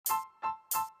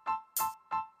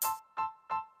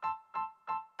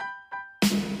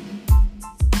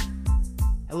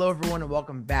Hello, everyone, and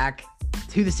welcome back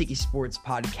to the Siki Sports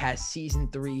Podcast, Season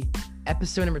 3,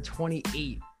 Episode number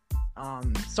 28.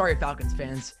 Sorry, Falcons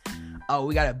fans.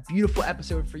 We got a beautiful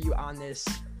episode for you on this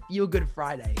Feel Good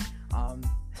Friday.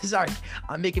 Sorry,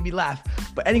 I'm making me laugh.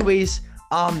 But anyways,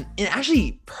 and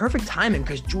actually perfect timing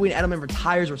because Julian Edelman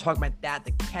retires. We're talking about that,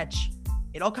 the catch.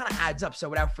 It all kind of adds up. So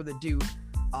without further ado,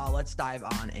 let's dive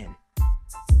on in.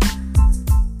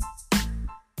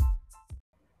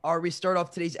 We start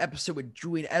off today's episode with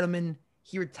Julian Edelman.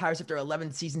 He retires after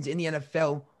 11 seasons in the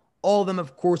NFL. All of them,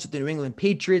 of course, with the New England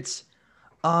Patriots.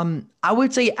 I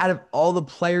would say out of all the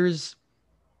players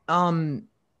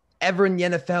ever in the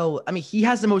NFL, I mean, he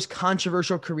has the most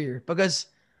controversial career because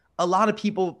a lot of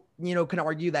people, can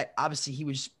argue that obviously he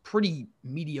was pretty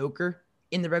mediocre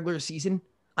in the regular season.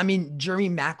 I mean,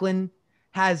 Jeremy Maclin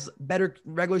has better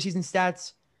regular season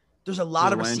stats. There's a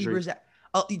lot of receivers that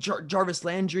Jarvis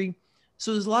Landry.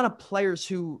 So there's a lot of players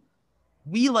who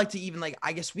we like to even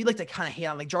we like to kind of hate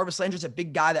on. Like Jarvis Landry's a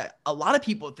big guy that a lot of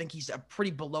people think he's a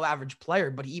pretty below average player,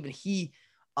 but he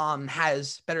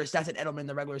has better stats than Edelman in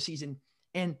the regular season.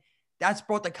 And that's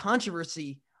brought the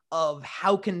controversy of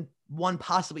how can one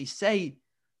possibly say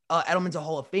Edelman's a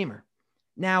Hall of Famer.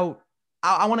 Now,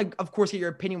 I want to, of course, get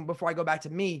your opinion before I go back to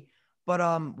me,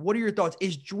 but what are your thoughts?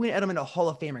 Is Julian Edelman a Hall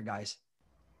of Famer, guys?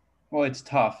 Well, it's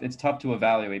tough. It's tough to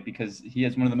evaluate because he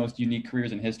has one of the most unique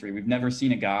careers in history. We've never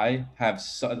seen a guy have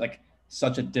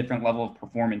such a different level of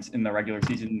performance in the regular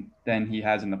season than he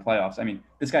has in the playoffs. I mean,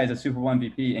 this guy is a Super Bowl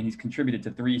MVP, and he's contributed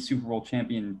to 3 Super Bowl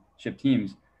championship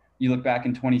teams. You look back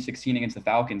in 2016 against the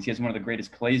Falcons, he has one of the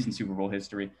greatest plays in Super Bowl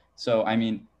history. So, I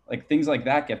mean, things like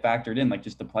that get factored in, like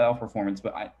just the playoff performance.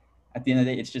 But at the end of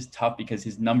the day, it's just tough because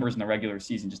his numbers in the regular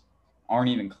season just aren't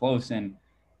even close. And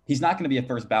he's not going to be a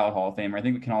first ballot Hall of Famer. I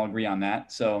think we can all agree on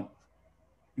that. So,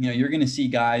 you're going to see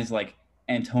guys like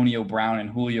Antonio Brown and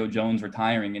Julio Jones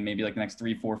retiring in maybe the next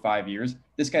 3, 4, 5 years.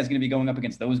 This guy's going to be going up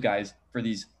against those guys for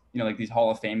these, these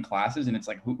Hall of Fame classes. And it's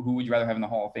like, who would you rather have in the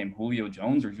Hall of Fame, Julio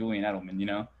Jones or Julian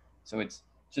Edelman, So it's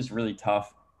just really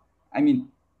tough. I mean,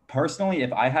 personally,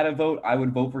 if I had a vote, I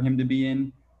would vote for him to be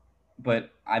in. But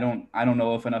I don't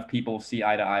know if enough people see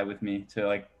eye to eye with me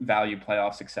to value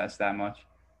playoff success that much.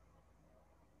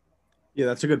 Yeah,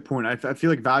 that's a good point. I feel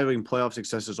like valuing playoff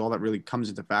success is all that really comes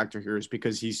into factor here is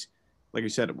because he's, like you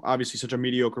said, obviously such a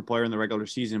mediocre player in the regular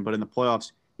season, but in the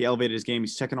playoffs, he elevated his game.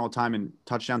 He's second all time in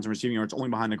touchdowns and receiving yards, only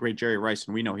behind the great Jerry Rice.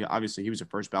 And we know he was a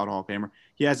first ballot Hall of Famer.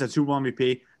 He has that Super Bowl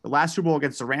MVP. The last Super Bowl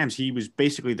against the Rams, he was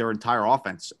basically their entire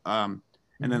offense. And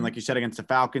then, like you said, against the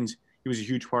Falcons, he was a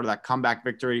huge part of that comeback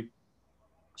victory.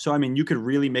 So, I mean, you could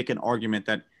really make an argument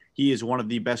that he is one of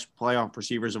the best playoff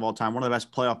receivers of all time, one of the best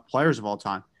playoff players of all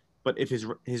time. But if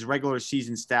his regular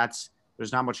season stats,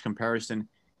 there's not much comparison,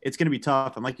 it's going to be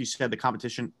tough. And like you said, the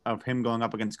competition of him going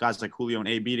up against guys like Julio and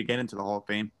AB to get into the Hall of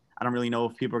Fame, I don't really know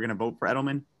if people are going to vote for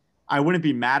Edelman. I wouldn't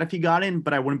be mad if he got in,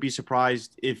 but I wouldn't be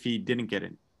surprised if he didn't get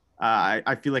in.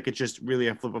 I feel like it's just really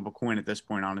a flip of a coin at this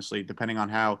point, honestly, depending on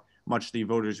how much the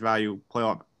voters value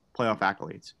playoff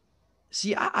accolades.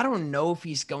 See, I don't know if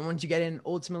he's going to get in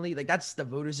ultimately. That's the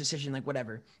voters' decision,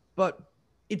 whatever. But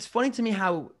it's funny to me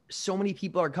how so many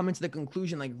people are coming to the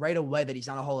conclusion right away that he's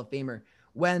not a Hall of Famer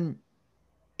when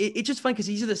it's just funny because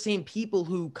these are the same people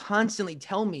who constantly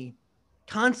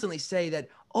say that,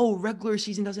 oh, regular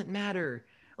season doesn't matter.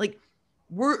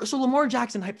 So Lamar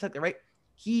Jackson, hypothetically, right?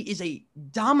 He is a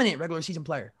dominant regular season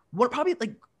player. What probably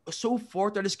so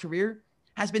far throughout his career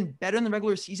has been better in the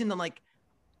regular season than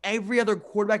every other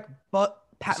quarterback but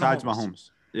Pat Besides Mahomes. Mahomes.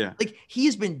 Yeah. He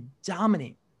has been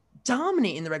dominant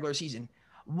in the regular season.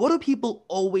 What do people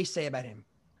always say about him?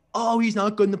 Oh, he's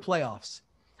not good in the playoffs.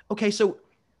 Okay, so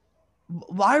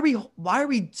why are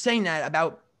we saying that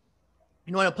about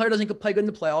when a player doesn't play good in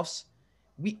the playoffs?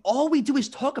 All we do is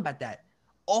talk about that.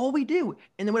 All we do.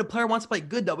 And then when a player wants to play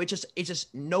good, though, it's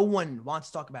just no one wants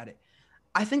to talk about it.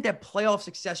 I think that playoff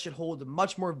success should hold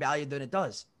much more value than it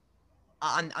does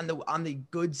on the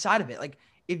good side of it.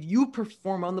 If you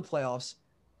perform on the playoffs,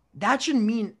 that should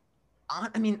mean, I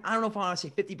don't know if I want to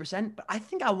say 50%, but I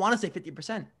think I want to say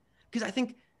 50% because I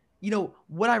think,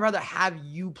 would I rather have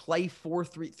you play 4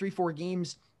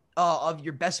 games of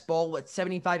your best ball at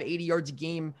 75, 80 yards a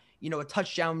game, a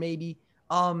touchdown maybe,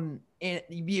 and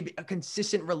you be a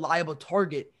consistent, reliable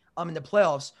target in the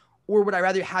playoffs, or would I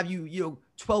rather have you,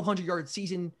 1,200 yard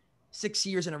season, 6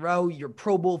 years in a row, your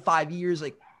Pro Bowl 5 years?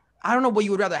 I don't know what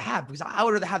you would rather have because I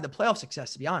would rather have the playoff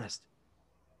success, to be honest.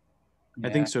 Yeah.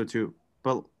 I think so too.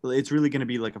 But it's really going to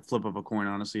be like a flip of a coin,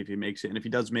 honestly, if he makes it. And if he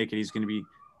does make it, he's going to be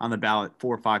on the ballot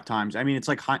 4 or 5 times. I mean, it's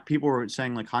like people were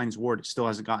saying Hines Ward still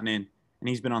hasn't gotten in. and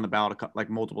he's been on the ballot like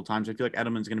multiple times. I feel like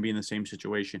Edelman's going to be in the same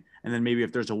situation. And then maybe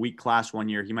if there's a weak class one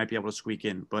year, he might be able to squeak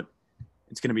in, but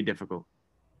it's going to be difficult.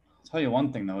 I'll tell you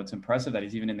one thing, though. It's impressive that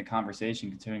he's even in the conversation,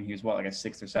 considering he was, like a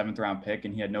 6th or 7th round pick,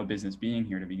 and he had no business being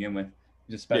here to begin with.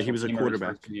 He was a special he was a teamer quarterback.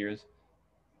 his first 2 years.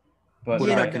 But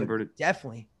Quarterback converted.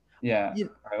 Definitely. yeah.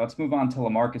 All right, let's move on to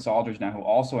LaMarcus Aldridge now, who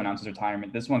also announced his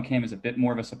retirement. This one came as a bit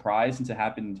more of a surprise since it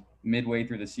happened midway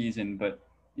through the season. But,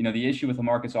 the issue with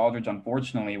LaMarcus Aldridge,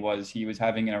 unfortunately, was he was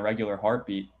having an irregular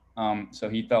heartbeat. So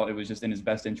he felt it was just in his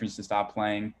best interest to stop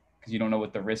playing because you don't know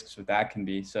what the risks with that can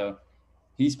be. So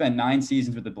he spent 9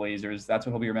 seasons with the Blazers. That's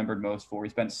what he'll be remembered most for. He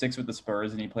spent 6 with the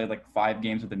Spurs, and he played like 5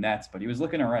 games with the Nets, but he was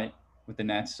looking all right with the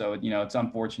Nets. So, it's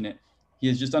unfortunate. He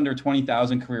has just under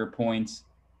 20,000 career points.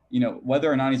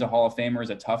 Whether or not he's a Hall of Famer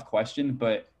is a tough question,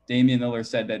 but Damian Lillard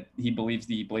said that he believes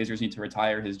the Blazers need to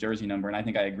retire his jersey number, and I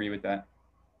think I agree with that.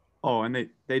 Oh, and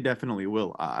they definitely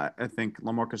will. I think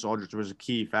LaMarcus Aldridge was a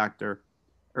key factor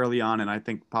early on, and I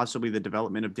think possibly the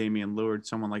development of Damian Lillard,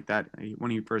 someone like that, when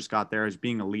he first got there, as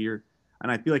being a leader.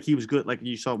 And I feel like he was good. Like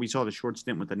we saw the short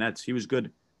stint with the Nets. He was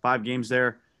good 5 games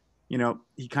there.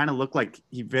 He kind of looked like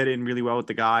he fit in really well with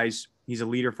the guys. He's a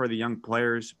leader for the young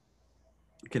players.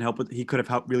 He could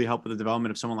have really helped with the development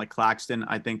of someone like Claxton,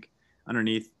 I think,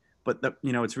 underneath. But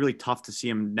it's really tough to see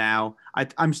him now.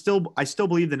 I still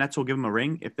believe the Nets will give him a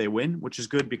ring if they win, which is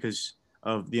good because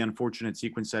of the unfortunate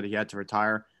sequence that he had to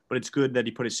retire. But it's good that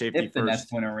he put his safety If the first.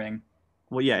 Nets win a ring.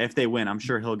 Well, yeah, if they win, I'm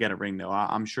sure he'll get a ring, though.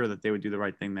 I'm sure that they would do the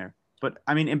right thing there. But,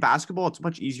 I mean, in basketball, it's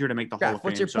much easier to make the Hall of Fame.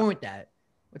 What's your point with that?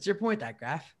 What's your point with that,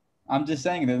 Graf? I'm just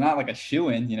saying they're not like a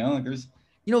shoo-in, like there's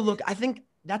 – look, I think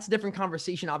that's a different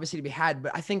conversation, obviously, to be had.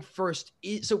 But I think first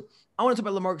 – so I want to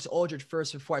talk about LaMarcus Aldridge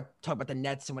first before I talk about the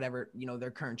Nets and whatever, their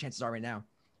current chances are right now.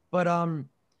 But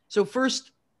so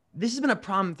first, this has been a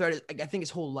problem thread, I think,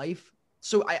 his whole life.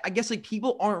 So I guess, like,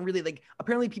 people aren't really, like –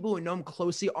 apparently people who know him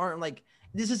closely aren't, like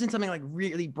 – this isn't something, like,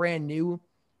 really brand new.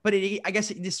 But I guess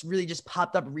this really just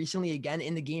popped up recently again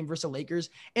in the game versus the Lakers.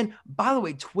 And by the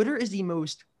way, Twitter is the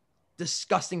most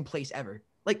disgusting place ever.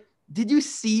 Like, did you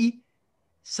see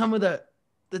some of the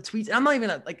tweets? And I'm not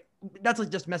even that's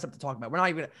like just messed up to talk about. We're not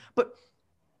even, but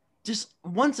just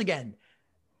once again,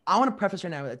 I want to preface right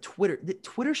now that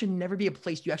Twitter should never be a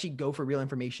place you actually go for real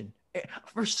information.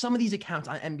 For some of these accounts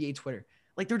on NBA Twitter,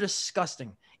 like, they're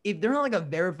disgusting. If they're not like a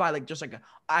verified, like just like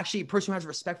actually a person who has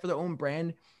respect for their own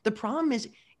brand, the problem is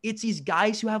it's these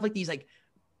guys who have like these like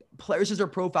players as their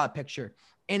profile picture.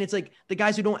 And it's like the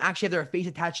guys who don't actually have their face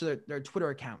attached to their Twitter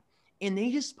account. And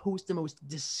they just post the most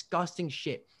disgusting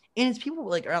shit. And it's people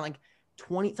like around like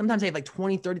 20, sometimes they have like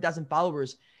 20, 30,000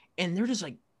 followers. And they're just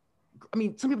like, I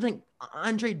mean, some people think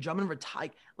Andre Drummond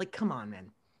retired. Like, come on, man.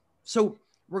 So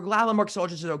we're glad LaMarcus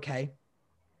Aldridge is okay,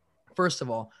 first of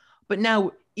all. But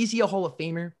now, is he a Hall of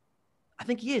Famer? I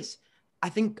think he is. I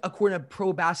think according to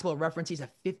Pro Basketball Reference, he's a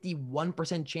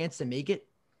 51% chance to make it,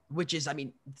 which is, I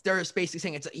mean, they're basically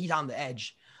saying he's on the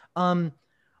edge. But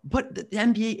the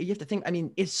NBA, you have to think, I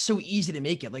mean, it's so easy to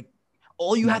make it. Like,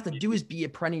 all you have to do is be a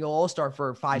perennial All-Star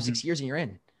for 5-6 years and you're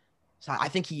in. So I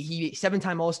think he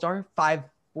 7-time All-Star,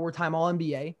 4-time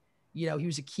All-NBA. He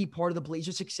was a key part of the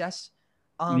Blazers' success.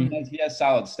 He has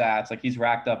solid stats. Like, he's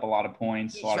racked up a lot of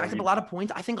points. He's racked up a lot of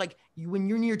points. I think, like, when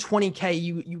you're near 20K,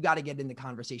 you got to get in the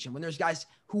conversation. When there's guys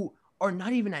who are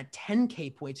not even at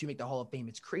 10K points who make the Hall of Fame,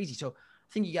 it's crazy. So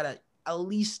I think you got to at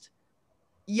least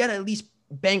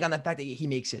bank on the fact that he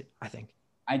makes it, I think.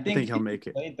 I think he'll make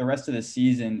it. Played the rest of the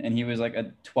season, and he was like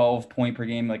a 12-point per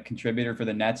game like contributor for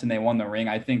the Nets, and they won the ring.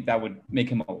 I think that would make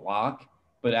him a lock.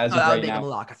 But as of right now, him a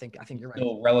lock. I think you're right.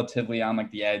 Still relatively on like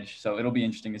the edge, so it'll be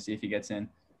interesting to see if he gets in.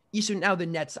 So now the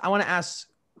Nets. I want to ask.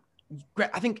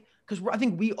 I think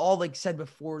we all like said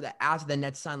before that after the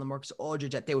Nets signed LaMarcus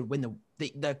Aldridge that they would win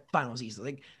the finals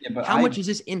easily. Like, yeah, but how much does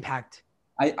this impact?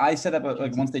 I said that, but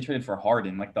like once they traded for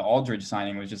Harden, like the Aldridge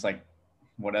signing was just like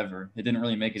whatever. It didn't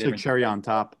really make a difference. It's a cherry on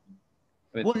top.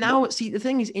 But now, see, the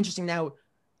thing is interesting now.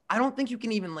 I don't think you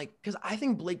can even because I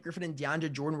think Blake Griffin and DeAndre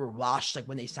Jordan were washed like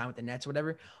when they signed with the Nets or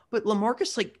whatever. But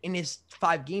LaMarcus, like in his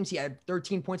 5 games, he had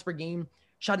 13 points per game,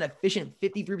 shot an efficient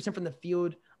 53% from the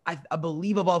field. I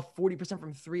believe above 40%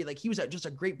 from 3. Like, he was just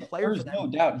a great player for them. There's no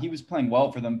doubt he was playing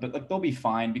well for them, but like they'll be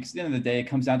fine because at the end of the day, it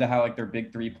comes down to how like their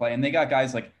big 3 play, and they got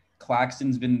guys like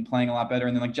Claxton's been playing a lot better,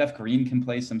 and then like Jeff Green can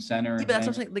play some center. Yeah, but that's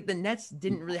what I'm saying. Like, the Nets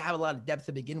didn't really have a lot of depth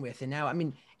to begin with, and now, I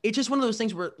mean, it's just one of those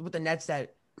things where with the Nets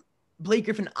that Blake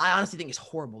Griffin, I honestly think is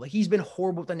horrible. Like, he's been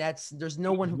horrible with the Nets. There's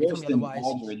no one who can tell me otherwise.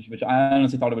 Aldridge, which I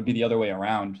honestly thought it would be the other way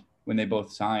around when they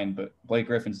both signed, but Blake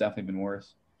Griffin's definitely been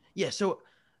worse. Yeah, so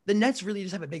the Nets really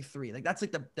just have a big 3. Like, that's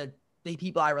like the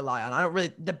people I rely on. I don't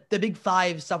really the big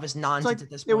five stuff is nonsense at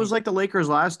this point. It was like the Lakers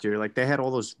last year. Like they had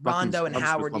all those Rondo and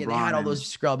Howard. Yeah, they had all those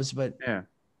scrubs, but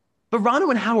Rondo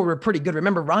and Howard were pretty good.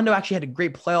 Remember, Rondo actually had a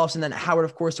great playoffs, and then Howard,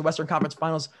 of course, the Western Conference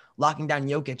Finals, locking down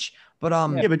Jokic. But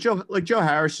but Joe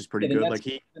Harris is pretty good.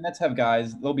 The Nets have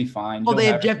guys; they'll be fine. Well, they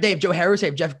have Joe Harris, they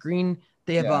have Jeff Green,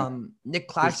 they have Nick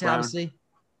Claxton, obviously.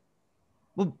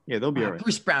 Well, yeah, they'll be all right.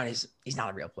 Bruce Brown he's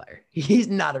not a real player. He's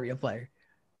not a real player.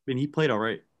 I mean, he played all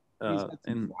right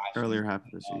in earlier half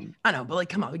of the season. I know, but like,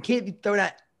 come on, we can't be throwing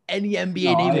at any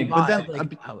NBA name.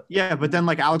 But then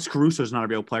like Alex Caruso is not a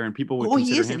real player, and people would. Oh,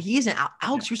 he isn't. He isn't.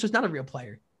 Alex Caruso is not a real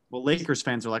player. Well, Lakers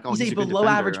fans are like, oh, he's a below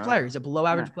average player. He's a below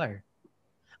average player.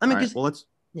 I mean, well, let's.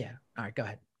 Yeah. All right, go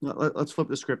ahead. Let's flip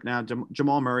the script now.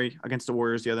 Jamal Murray against the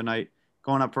Warriors the other night,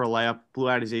 going up for a layup, blew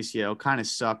out his ACL. Kind of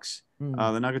sucks.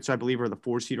 The Nuggets, I believe, are the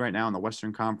 4 seed right now in the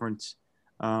Western Conference.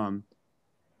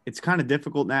 It's kind of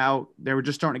difficult now. They were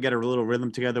just starting to get a little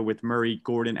rhythm together with Murray,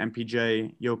 Gordon,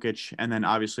 MPJ, Jokic, and then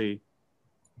obviously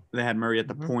they had Murray at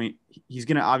the point. He's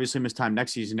going to obviously miss time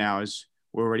next season now, as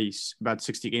we're already about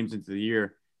 60 games into the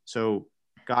year. So,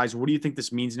 guys, what do you think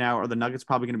this means now? Are the Nuggets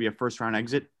probably going to be a first-round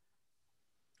exit?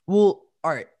 Well,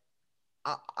 all right.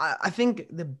 I think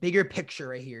the bigger picture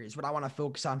right here is what I want to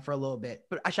focus on for a little bit.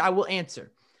 But actually, I will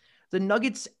answer. The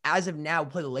Nuggets, as of now,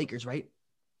 play the Lakers, right?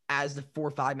 As the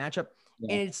 4-5 matchup.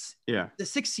 Yeah. And it's the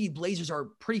 6 seed Blazers are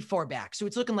pretty far back. So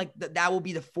it's looking like that will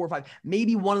be the 4-5.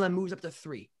 Maybe one of them moves up to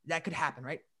 3. That could happen,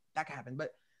 right? That could happen.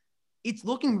 But it's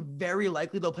looking very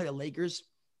likely they'll play the Lakers.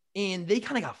 And they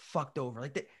kind of got fucked over.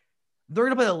 Like they're going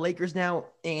to play the Lakers now.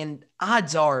 And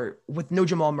odds are, with no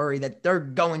Jamal Murray, that they're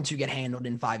going to get handled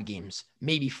in 5 games,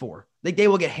 maybe 4. Like they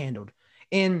will get handled.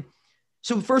 And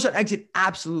so first round exit,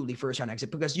 absolutely first round exit,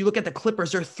 because you look at the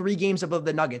Clippers, they're 3 games above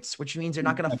the Nuggets, which means they're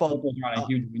not going to fall.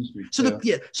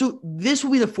 So this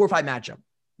will be the 4-5 matchup,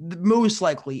 most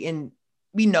likely, and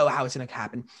we know how it's going to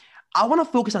happen. I want to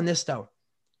focus on this though.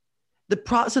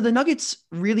 So the Nuggets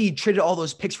really traded all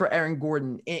those picks for Aaron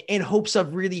Gordon in hopes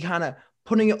of really kind of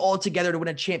putting it all together to win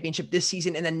a championship this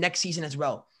season and then next season as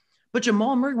well. But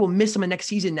Jamal Murray will miss him next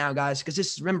season now, guys,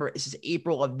 because remember, this is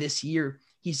April of this year.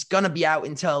 He's going to be out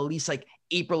until at least like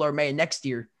April or May next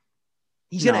year.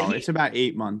 It's about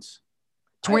 8 months.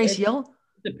 Torn ACL?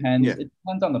 It depends. Yeah. It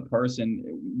depends on the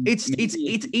person. It's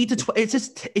 8 to 12. It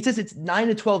says it's 9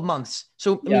 to 12 months.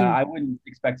 So I wouldn't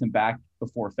expect him back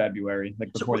before February,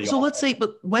 So let's say,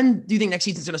 but when do you think next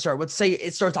season's going to start? Let's say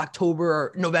it starts October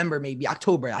or November, maybe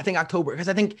October. I think October, because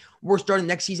I think we're starting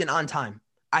next season on time.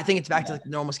 I think it's back to like the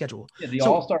normal schedule. Yeah, the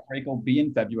All-Star break will be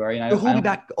in February, and we'll be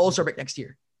back All-Star break next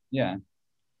year. Yeah.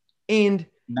 And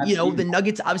the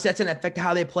Nuggets, obviously that's going to affect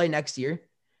how they play next year.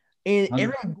 And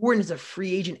Aaron Gordon is a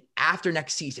free agent after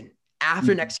next season. Next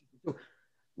season. So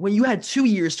when you had 2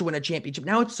 years to win a championship,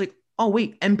 now it's like, oh,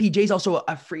 wait, MPJ is also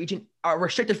a free agent, a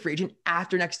restricted free agent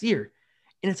after next year.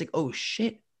 And it's like, oh,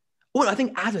 shit. Well, I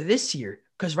think after this year,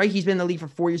 because, right, he's been in the league for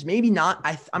 4 years. Maybe not.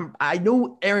 I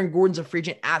know Aaron Gordon's a free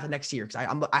agent after next year because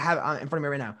I have it in front of me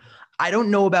right now. I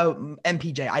don't know about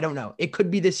MPJ. I don't know. It could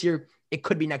be this year. It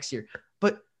could be next year.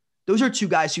 But those are 2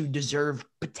 guys who deserve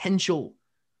potential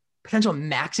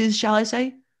maxes, shall I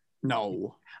say?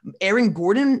 No. Aaron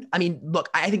Gordon, I mean, look,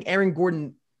 I think Aaron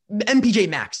Gordon, MPJ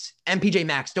max. He's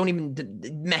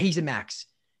a max.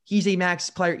 He's a max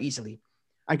player easily.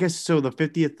 I guess so. The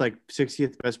 50th,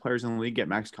 60th best players in the league get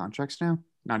max contracts now?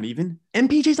 Not even?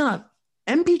 MPJ's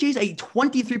a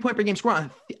 23-point per game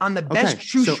scorer on the best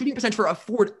shooting percentage for a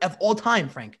forward of all time,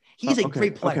 Frank. He's a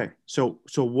great player. Okay. So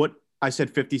what? I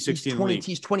said 50, 60 in the league.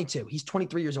 He's 22. He's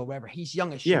 23 years old, whatever. He's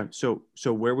young as shit. Yeah. So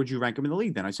where would you rank him in the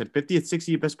league then? I said 50th,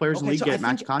 60th best players in the league get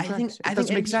max contracts. It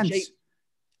doesn't make sense.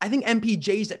 I think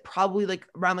MPJ's at probably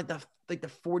around the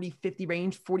 40, 50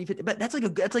 range, 40, 50. But that's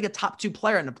like a top 2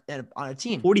 player on a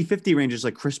team. 40, 50 range is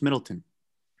like Chris Middleton.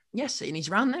 Yes, and he's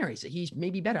around there. He's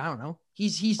maybe better. I don't know.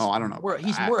 I don't know.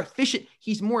 He's more efficient.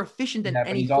 He's more efficient than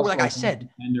any forward, like I said.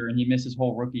 And he missed his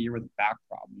whole rookie year with back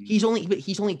problems. He's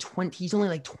only 20. He's only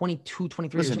like 22,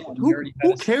 23 Listen, years old.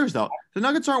 Who cares though? The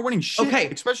Nuggets aren't winning shit. Okay,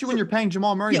 especially when you're paying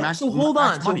Jamal Murray max. So hold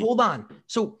on.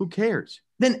 So who cares?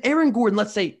 Then Aaron Gordon,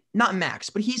 let's say not max,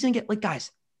 but he's gonna get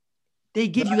guys. They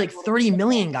give you 30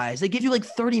 million, guys. They give you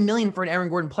 30 million for an Aaron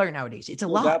Gordon player nowadays. It's a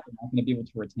lot. They're not going to be able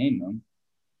to retain them.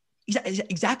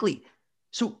 Exactly.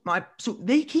 So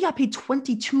he got paid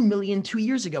 $22 million 2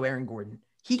 years ago, Aaron Gordon.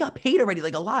 He got paid already,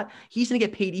 a lot. He's going to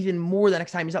get paid even more the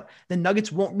next time he's up. The Nuggets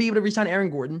won't be able to resign Aaron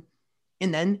Gordon.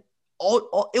 And then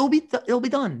it'll be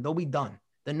done. They'll be done.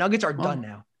 The Nuggets are done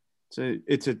now.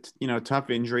 It's a tough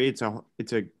injury. It's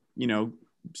a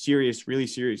serious, really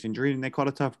serious injury, and they caught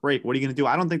a tough break. What are you going to do?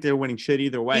 I don't think they're winning shit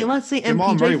either way. And let's say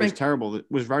Jamal Murray MPJ, was terrible.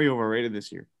 Was very overrated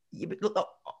this year. yeah, but,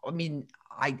 I mean,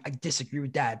 I disagree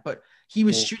with that, but he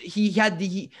was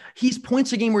his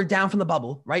points a game were down from the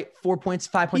bubble, right? 4 points,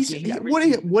 5 points.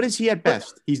 What is he at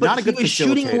best? He's but not a good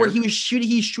facilitator.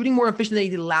 He's shooting more efficient than he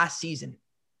did last season.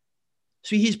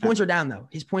 So his points are down though.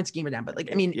 His points game are down. But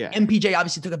MPJ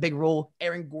obviously took a big role.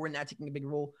 Aaron Gordon now taking a big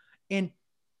role. And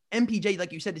MPJ,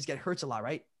 like you said, just hurts a lot,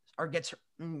 right? Or gets.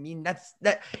 I mean,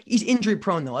 he's injury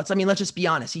prone though. Let's just be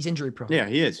honest. He's injury prone. Yeah,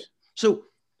 he is. So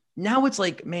now it's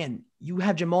like, man, you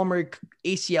have Jamal Murray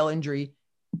ACL injury,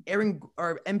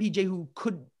 MPJ who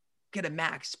could get a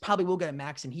max, probably will get a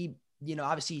max, and he,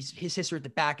 obviously his history at the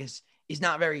back is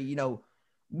not very,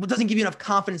 doesn't give you enough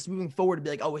confidence moving forward to be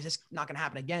like, oh, is this not going to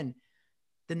happen again?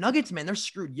 The Nuggets, man, they're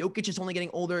screwed. Jokic is only getting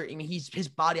older. I mean, his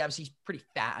body obviously he's pretty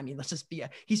fat. I mean, let's just be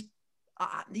he's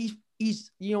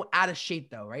out of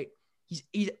shape though, right?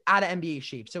 He's out of NBA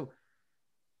shape. So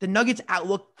the Nuggets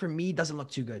outlook for me doesn't look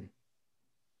too good.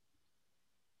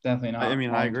 Definitely not. I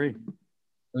mean, I agree.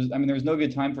 There was no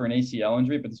good time for an ACL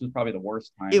injury, but this was probably the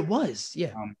worst time. It was,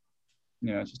 yeah.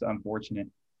 It's just unfortunate.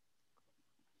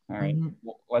 All right,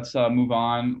 well, let's move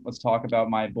on. Let's talk about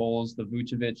my Bulls. The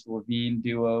Vucevic-LaVine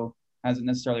duo hasn't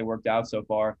necessarily worked out so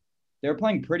far. They were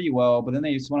playing pretty well, but then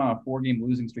they just went on a 4-game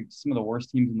losing streak to some of the worst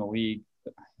teams in the league.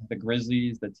 The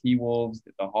Grizzlies, the T-Wolves,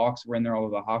 the Hawks were in there,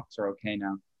 although the Hawks are okay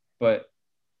now. But,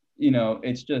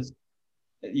 it's just –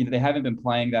 they haven't been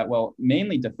playing that well,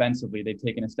 mainly defensively. They've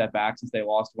taken a step back since they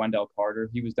lost Wendell Carter.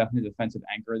 He was definitely the defensive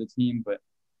anchor of the team. But,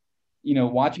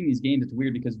 watching these games, it's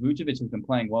weird because Vucevic has been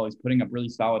playing well. He's putting up really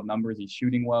solid numbers. He's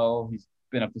shooting well. He's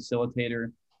been a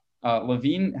facilitator.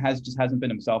 LaVine hasn't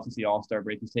been himself since the All-Star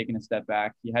break. He's taken a step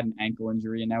back. He had an ankle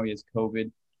injury, and now he has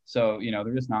COVID. So,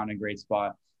 they're just not in a great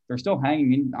spot. They're still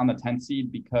hanging in on the 10th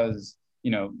seed because,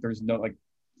 there's no,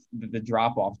 the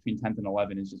drop-off between 10th and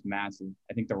 11 is just massive.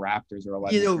 I think the Raptors are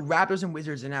 11. Raptors and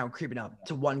Wizards are now creeping up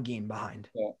to 1 game behind.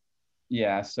 So,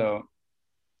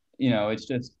 it's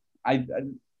just I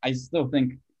still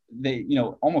think they,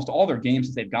 almost all their games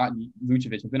since they've gotten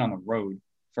Vucevic have been on the road,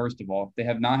 first of all. They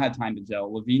have not had time to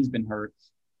gel. LaVine's been hurt.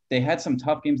 They had some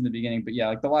tough games in the beginning, but,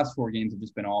 the last 4 games have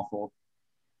just been awful.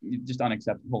 Just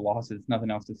unacceptable losses.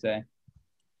 Nothing else to say.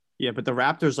 Yeah, but the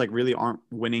Raptors, really aren't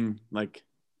winning,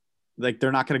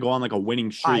 they're not going to go on a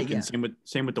winning streak. And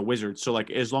same with the Wizards. So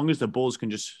as long as the Bulls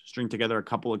can just string together a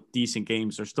couple of decent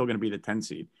games, they're still going to be the 10th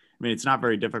seed. I mean, it's not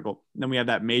very difficult. Then we have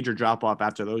that major drop off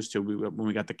after those two. When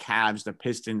we got the Cavs, the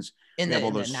Pistons, we have all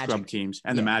those scrub teams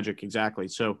and the Magic. Exactly.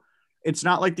 So it's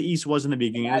not like the East was in the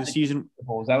beginning of the season.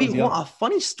 A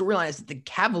funny storyline is that the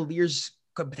Cavaliers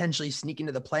could potentially sneak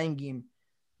into the playing game.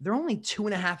 They're only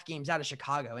 2.5 games out of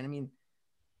Chicago. And I mean,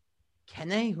 can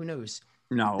they? Who knows?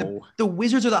 No. The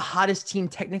Wizards are the hottest team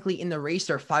technically in the race.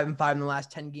 They're 5-5 in the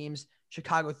last 10 games.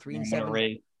 Chicago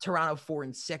 3-7. Toronto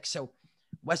 4-6. So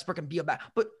Westbrook and Beal back.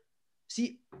 But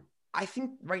see, I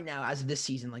think right now, as of this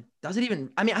season, does it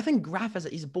even? I mean, I think Graf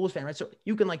he's a Bulls fan, right? So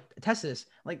you can attest to this.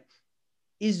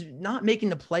 Is not making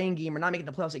the playing game or not making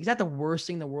the playoffs, is that the worst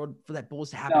thing in the world for that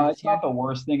Bulls to happen? No, it's not the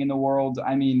worst thing in the world.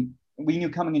 I mean, we knew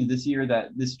coming into this year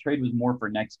that this trade was more for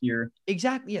next year.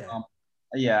 Exactly. Yeah.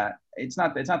 Yeah, it's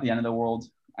not the end of the world.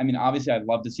 I mean, obviously, I'd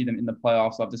love to see them in the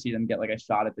playoffs. Love to see them get a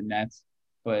shot at the Nets.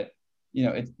 But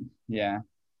they're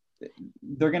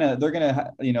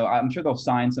gonna. I'm sure they'll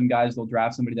sign some guys. They'll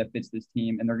draft somebody that fits this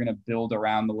team, and they're gonna build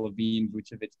around the LaVine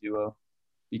Vucevic duo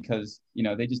because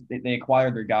they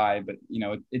acquired their guy. But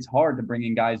it's hard to bring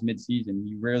in guys mid-season.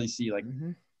 You rarely see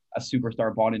a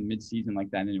superstar bought in mid-season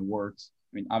like that, and it works.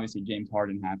 I mean, obviously, James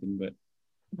Harden happened, but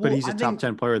he's a top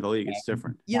 10 player of the league. It's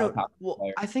different.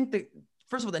 I think that,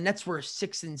 first of all, the Nets were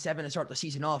 6-7 to start the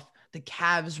season off. The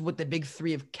Cavs with the big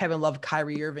 3 of Kevin Love,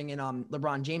 Kyrie Irving, and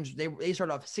LeBron James, they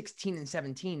started off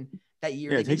 16-17 that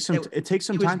year. Yeah, it takes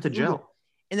some time to gel.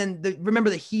 And then remember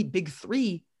the Heat big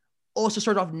 3 also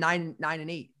started off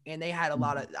 9-8, and they had a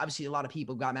lot of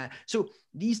people got mad. So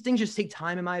these things just take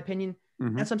time, in my opinion.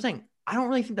 Mm-hmm. That's what I'm saying. I don't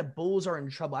really think the Bulls are in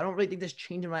trouble. I don't really think this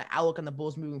changing my outlook on the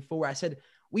Bulls moving forward.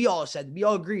 We all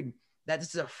agreed that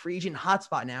this is a free agent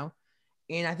hotspot now.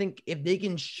 And I think if they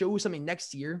can show something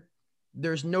next year,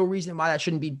 there's no reason why that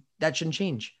shouldn't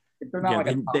change. If they're not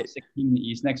a top 16 in the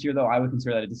East next year, though, I would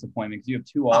consider that a disappointment because you have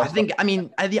 2 I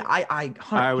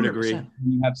would agree.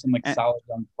 You have some solid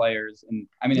young players, and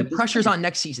I mean the pressure's on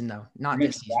next season though, not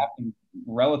this season.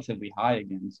 Relatively high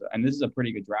again, so and this is a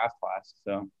pretty good draft class.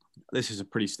 So this is a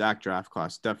pretty stacked draft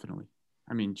class, definitely.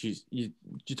 I mean, geez, you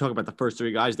talk about the first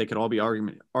 3 guys; they could all be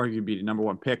arguably the number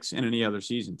 1 picks in any other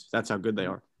seasons. That's how good they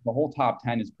are. The whole top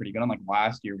 10 is pretty good. Unlike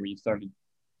last year, where you started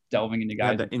delving into They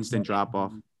had guys. the instant drop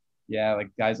off. Yeah, like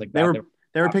guys like They that.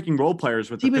 were picking role players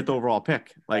with the 5th overall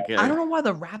pick. Like I don't know why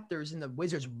the Raptors and the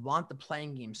Wizards want the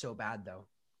playing game so bad though.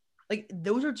 Like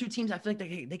those are two teams I feel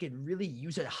like they could really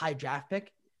use a high draft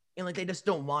pick, and like they just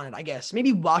don't want it. I guess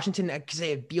maybe Washington because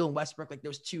they have Beal and Westbrook, like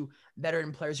those two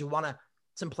veteran players who want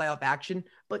some playoff action.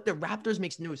 But the Raptors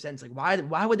makes no sense. Like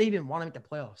why would they even want to make the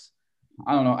playoffs?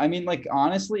 I don't know. I mean, like,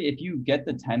 honestly, if you get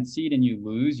the 10th seed and you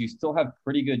lose, you still have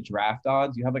pretty good draft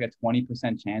odds. You have like a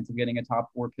 20% chance of getting a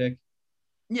top 4 pick.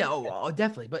 Yeah,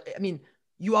 definitely. But I mean,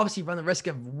 you obviously run the risk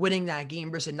of winning that game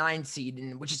versus a 9 seed,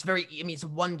 and which is it's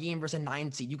 1 game versus a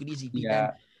 9 seed. You could easily beat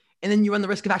them. And then you run the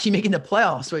risk of actually making the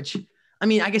playoffs, which, I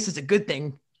mean, I guess it's a good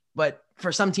thing, but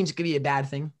for some teams, it could be a bad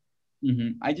thing.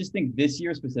 Mm-hmm. I just think this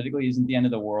year specifically isn't the end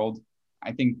of the world.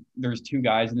 I think there's 2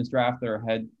 guys in this draft that are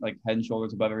head and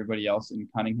shoulders above everybody else in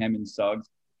Cunningham and Suggs.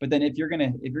 But then if you're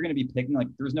gonna be picking, like,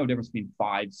 there's no difference between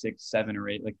 5, 6, 7, or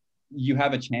 8. Like, you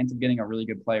have a chance of getting a really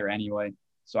good player anyway.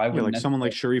 So I would someone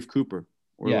like Sharif Cooper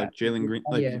or like Jalen Green.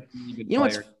 Like, you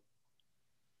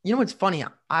know what's funny?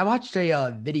 I watched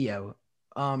a video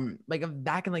like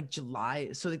back in like July.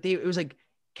 So like it was like,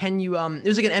 can you it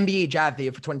was like an NBA draft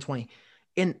video for 2020,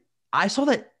 and I saw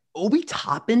that Obi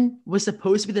Toppin was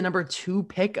supposed to be the number 2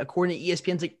 pick according to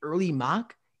ESPN's like early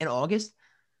mock in August.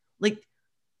 Like,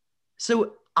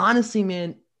 so honestly,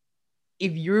 man,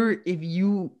 if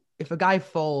a guy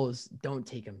falls, don't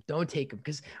take him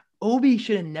because Obi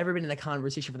should have never been in the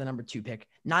conversation for the number 2 pick,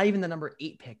 not even the number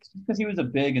 8 pick. Because he was a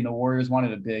big and the Warriors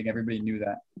wanted a big. Everybody knew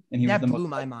that. And that blew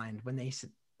my mind when they said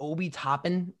Obi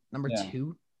Toppin, number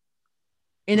 2.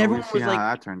 And everyone was like, how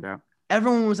that turned out.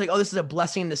 Everyone was like, oh, this is a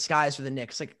blessing in disguise for the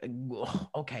Knicks. Like,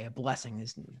 okay, a blessing.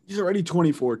 He's already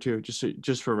 24 too,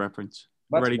 just for reference.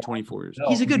 Already 24 years old.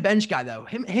 He's a good bench guy though.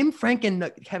 Him, Frank,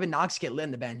 and Kevin Knox get lit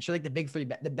in the bench. They're like the big 3,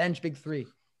 the bench big 3.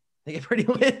 They get pretty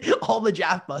lit. All the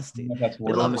draft busting.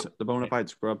 The bona fide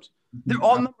scrubs. They're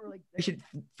all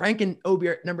Frank and Obi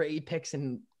are number 8 picks,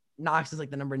 and Knox is like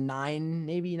the number 9,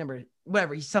 maybe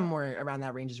whatever. He's somewhere around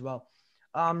that range as well.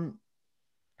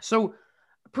 So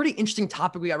a pretty interesting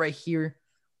topic we got right here.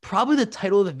 Probably the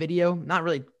title of the video, not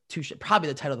really probably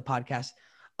the title of the podcast.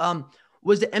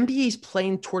 Was the NBA's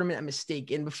playing tournament a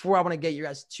mistake? And before I want to get your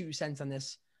guys' 2 cents on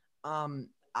this,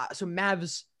 so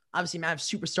Mavs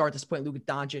superstar at this point, Luka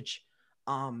Doncic,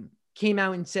 came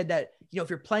out and said that, if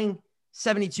you're playing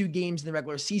 72 games in the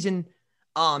regular season,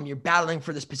 you're battling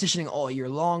for this positioning all year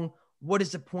long. What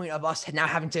is the point of us now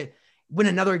having to win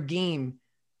another game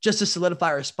just to solidify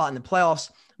our spot in the playoffs?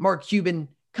 Mark Cuban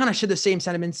kind of shared the same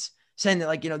sentiments, saying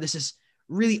that, this is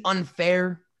really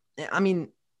unfair. I mean,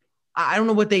 I don't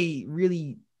know what they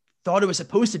really thought it was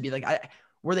supposed to be.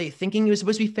 Were they thinking it was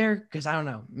supposed to be fair? Because I don't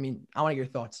know. I mean, I want to get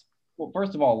your thoughts. Well,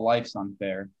 first of all, life's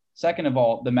unfair. Second of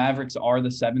all, the Mavericks are the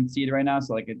 7th seed right now.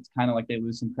 So it's kind of like they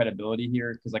lose some credibility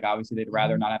here because obviously they'd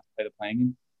rather not have to play the playing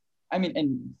game. I mean,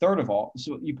 and third of all,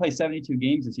 so you play 72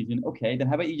 games this season. Okay, then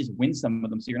how about you just win some of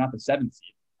them so you're not the 7th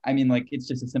seed? I mean, it's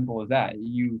just as simple as that.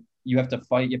 You have to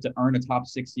fight. You have to earn a top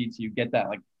 6 seed so you get that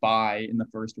bye in the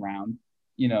first round.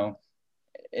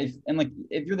 If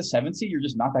you're the 7th seed, you're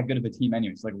just not that good of a team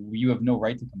anyways. You have no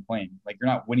right to complain. You're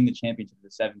not winning the championship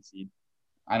with the 7th seed.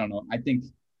 I don't know. I think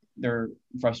their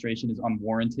frustration is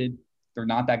unwarranted. They're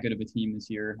not that good of a team this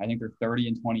year. I think they're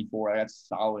 30-24. That's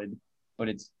solid, but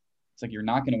it's you're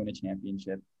not going to win a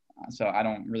championship. So I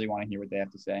don't really want to hear what they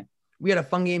have to say. We had a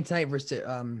fun game tonight versus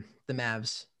the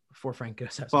Mavs before Frank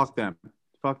goes. Fuck them.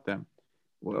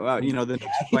 Well, they're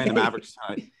playing the Mavericks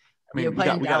tonight. I mean, we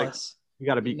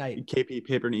got to beat KP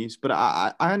paper knees. But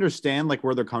I understand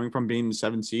where they're coming from being the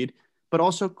 7th seed, but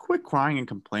also quit crying and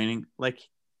complaining.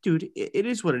 Dude, it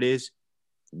is what it is.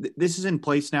 This is in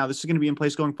place now. This is going to be in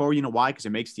place going forward. You know why? Because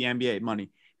it makes the NBA money.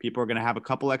 People are going to have a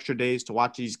couple extra days to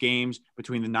watch these games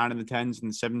between the 9 and the 10s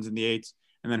and the 7s and the 8s.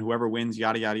 And then whoever wins,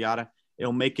 yada, yada, yada.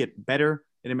 It'll make it better,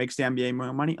 and it makes the NBA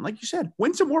more money. And like you said,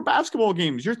 win some more basketball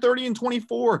games. You're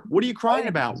 30-24. What are you crying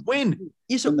about? Win.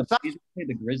 So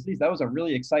the Grizzlies, that was a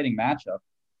really exciting matchup.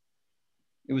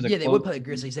 It was they would play the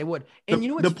Grizzlies. They would. And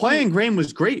the playing game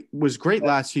was great.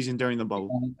 Last season during the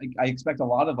bubble. I expect a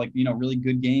lot of really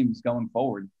good games going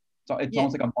forward. So it's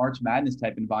almost like a March Madness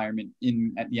type environment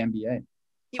at the NBA.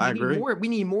 Yeah, I agree. We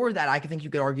need more of that. I think you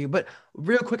could argue. But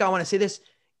real quick, I want to say this: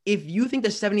 if you think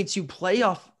the 72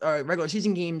 playoff regular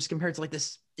season games compared to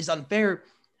this is unfair,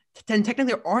 then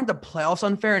technically aren't the playoffs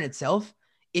unfair in itself?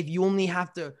 If you only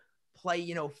have to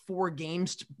play 4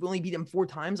 games to only beat them 4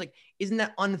 times, isn't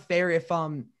that unfair if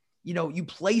you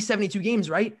play 72 games,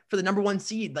 right, for the number 1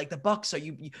 seed like the Bucks? So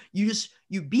you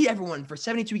beat everyone for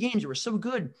 72 games. You were so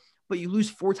good, but you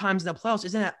lose 4 times in the playoffs.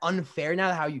 Isn't that unfair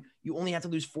now how you you only have to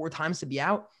lose 4 times to be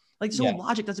out. Like, so Yeah.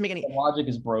 logic doesn't make any. The logic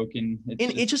is broken.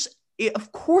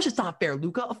 Of course it's not fair,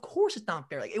 Luca. Of course it's not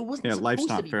fair. Like, it wasn't. Yeah, supposed life's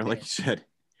to not be fair, like you said.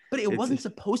 But it wasn't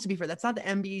supposed to be fair. That's not the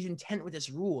NBA's intent with this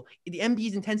rule. The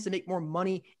NBA's intent is to make more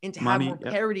money and to have more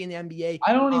parity in the NBA.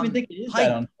 I don't even think it is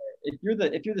that unfair. If you're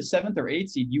the 7th or 8th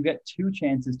seed, you get 2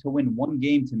 chances to win 1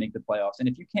 game to make the playoffs. And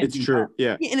if you can't, it's true.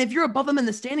 Yeah. And if you're above them in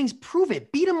the standings, prove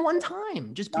it. Beat them 1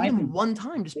 time. Just beat them 1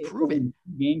 time. Just prove it. 2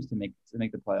 games to make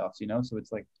the playoffs. So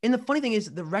it's like. And the funny thing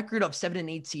is, the record of 7 and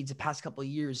 8 seeds the past couple of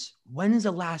years. When is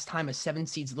the last time a 7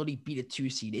 seed's literally beat a 2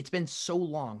 seed? It's been so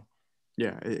long.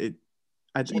 Yeah.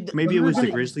 I think maybe it was the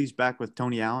Grizzlies back with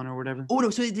Tony Allen or whatever. Oh, no.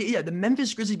 So, the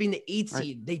Memphis Grizzlies being the 8th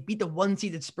seed, they beat the 1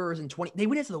 seeded Spurs in 20. They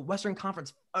went into the Western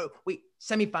Conference. Oh, wait,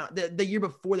 semifinal. The year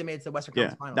before they made it to the Western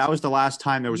Conference Finals. That was the last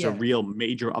time there was a real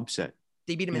major upset.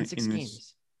 They beat them in 6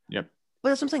 games. Yep. But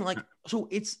that's what I'm saying. Like, so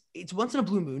it's once in a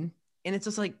blue moon, and it's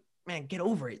just like, man, get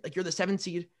over it. Like, you're the 7th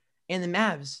seed, and the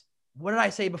Mavs. What did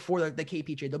I say before the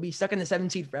KP trade? They'll be stuck in the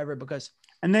 7th seed forever because.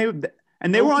 And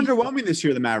they were underwhelming this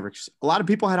year, the Mavericks. A lot of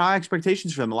people had high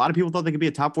expectations for them. A lot of people thought they could be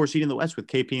a top 4 seed in the West with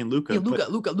KP and Luka. Yeah,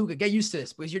 Luka, get used to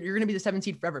this because you're going to be the 7th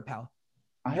seed forever, pal.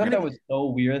 I thought that was so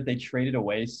weird that they traded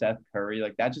away Seth Curry.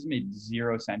 Like, that just made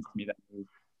 0 sense to me. That move.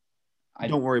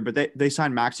 Don't worry, but they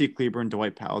signed Maxi Kleber and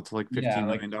Dwight Powell to like $15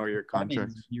 million a year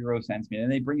contracts. That made 0 sense to me.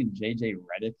 And they bring in JJ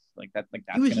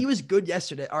Redick. He was good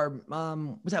yesterday.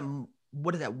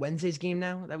 What is that, Wednesday's game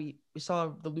now that we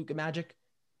saw the Luka Magic?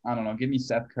 I don't know. Give me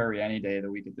Seth Curry any day of the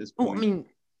week at this point. Oh,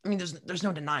 I mean, there's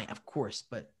no denying, of course.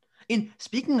 But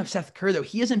speaking of Seth Curry, though,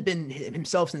 he hasn't been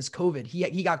himself since COVID.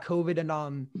 He got COVID,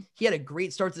 and he had a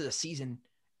great start to the season.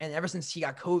 And ever since he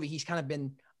got COVID, he's kind of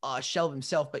been a shell of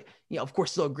himself. But of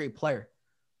course, still a great player.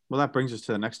 Well, that brings us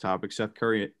to the next topic. Seth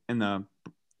Curry and the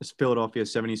Philadelphia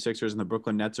 76ers and the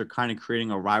Brooklyn Nets are kind of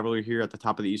creating a rivalry here at the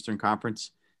top of the Eastern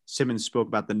Conference. Simmons spoke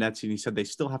about the Nets, and he said they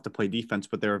still have to play defense,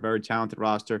 but they're a very talented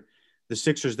roster. The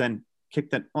Sixers then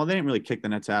kicked that. Well, they didn't really kick the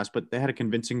Nets' ass, but they had a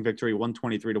convincing victory,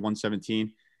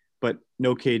 123-117. But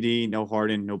no KD, no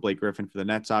Harden, no Blake Griffin for the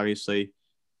Nets, obviously.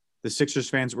 The Sixers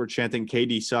fans were chanting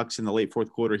KD sucks in the late 4th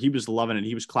quarter. He was loving it.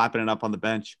 He was clapping it up on the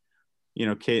bench. You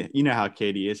know how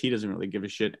KD is. He doesn't really give a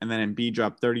shit. And then Embiid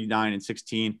dropped 39 and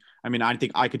 16. I mean, I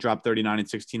think I could drop 39 and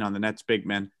 16 on the Nets big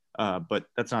men, but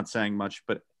that's not saying much.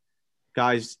 But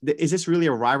guys, is this really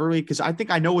a rivalry? Because I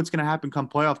think I know what's going to happen come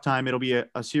playoff time. It'll be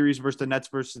a series versus the Nets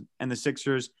and the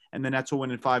Sixers, and the Nets will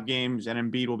win in 5 games, and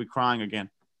Embiid will be crying again.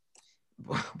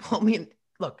 Well, I mean,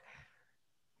 look,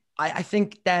 I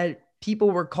think that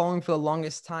people were calling for the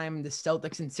longest time the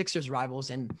Celtics and Sixers rivals,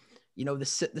 and the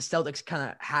Celtics kind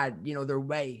of had their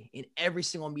way in every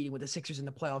single meeting with the Sixers in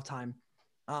the playoff time.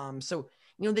 So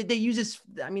they use this.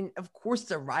 I mean, of course,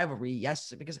 it's a rivalry,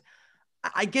 yes, because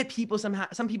I get people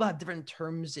some people have different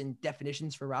terms and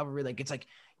definitions for rivalry. Like, it's like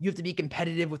you have to be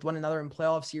competitive with one another in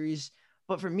playoff series.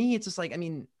 But for me, it's just like, I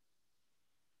mean,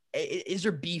 is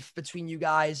there beef between you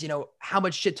guys? How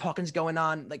much shit talking's going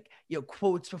on? Like,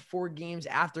 quotes before games,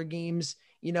 after games,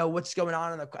 what's going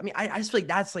on I just feel like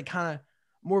that's like kind of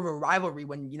more of a rivalry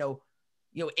when,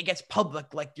 it gets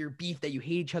public, like your beef that you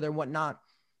hate each other and whatnot.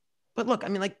 But look, I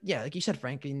mean, like you said,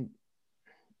 Frank,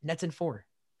 Nets in 4.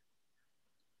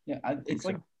 Yeah,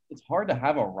 it's hard to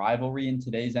have a rivalry in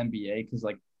today's NBA because,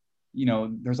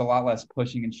 there's a lot less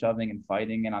pushing and shoving and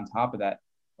fighting. And on top of that,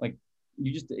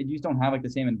 you just don't have the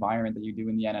same environment that you do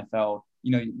in the NFL.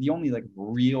 The only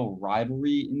real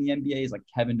rivalry in the NBA is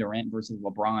Kevin Durant versus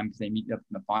LeBron because they meet up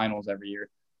in the finals every year.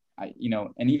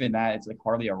 And even that, it's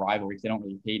hardly a rivalry because they don't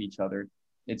really hate each other.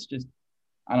 It's just,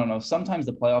 I don't know. Sometimes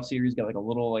the playoff series get a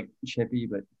little chippy,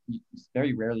 but you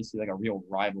very rarely see a real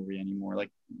rivalry anymore.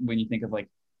 When you think of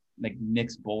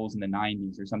Knicks Bulls in the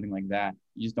 90s or something like that.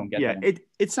 You just don't get that. Yeah,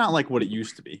 it's not like what it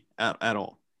used to be at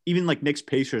all. Even Knicks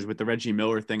Pacers with the Reggie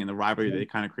Miller thing and the rivalry they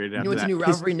kind of created after that. It's a new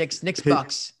rivalry, Knicks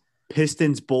Bucks.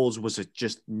 Pistons Bulls was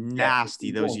just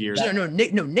nasty those years. No,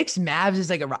 Knicks Mavs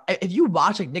is if you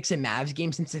watch Knicks and Mavs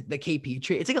games since the KP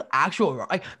trade, it's an actual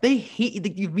they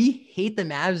hate we hate the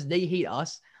Mavs, they hate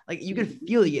us. You can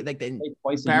feel it.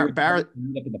 Barrett up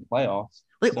in the playoffs.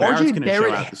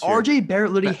 RJ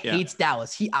Barrett literally hates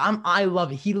Dallas. I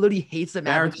love it. He literally hates the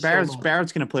Mavericks.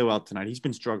 Barrett's gonna play well tonight. He's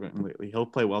been struggling lately. He'll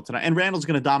play well tonight. And Randall's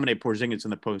gonna dominate Porzingis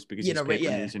in the post because he's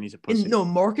and he's a pussy. And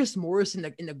Marcus Morris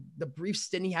in the brief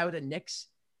stint he had with the Knicks,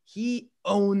 he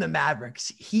owned the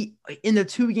Mavericks. He in the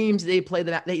 2 games they played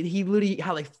he literally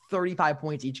had 35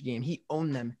 points each game. He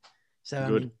owned them. So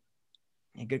good.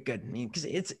 Good. I mean, because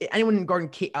it's anyone guarding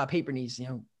paper knees,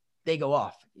 they go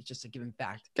off. It's just a given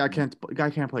fact. Guy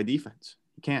can't play defense.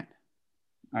 He can't.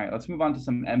 All right, let's move on to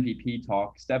some MVP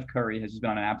talk. Steph Curry has just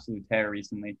been on an absolute tear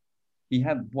recently. He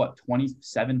had what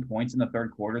 27 points in the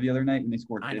third quarter the other night when they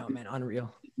scored 50. I know, man,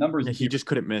 unreal. Numbers. Yeah, he just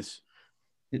couldn't miss.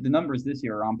 The numbers this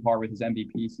year are on par with his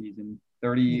MVP season.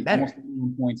 30 Better. almost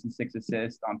 31 points and 6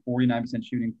 assists on 49%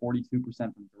 shooting, 42%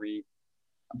 from three.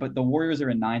 But the Warriors are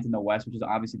in ninth in the West, which is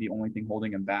obviously the only thing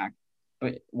holding him back.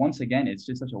 But once again, it's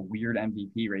just such a weird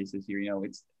MVP race this year. You know,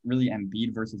 it's really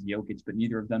Embiid versus Jokic, but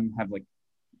neither of them have like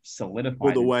solidified.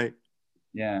 Pulled away.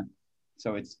 Yeah.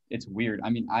 So it's weird.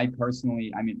 I mean, I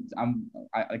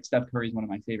like Steph Curry is one of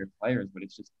my favorite players, but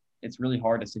it's really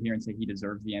hard to sit here and say he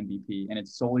deserves the MVP, and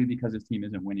it's solely because his team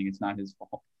isn't winning. It's not his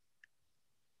fault.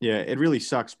 Yeah, it really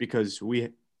sucks because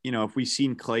if we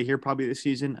seen Clay here probably this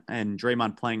season and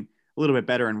Draymond playing a little bit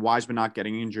better and Wiseman not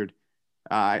getting injured,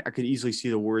 I could easily see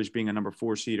the Warriors being a number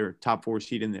 4 seed or top 4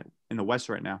 seed in the West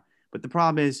right now. But the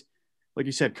problem is, like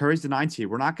you said, Curry's the 9th seed.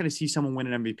 We're not going to see someone win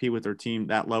an MVP with their team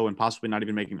that low and possibly not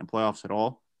even making the playoffs at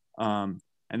all. And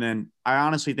then I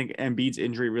honestly think Embiid's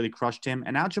injury really crushed him.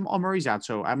 And now Jamal Murray's out.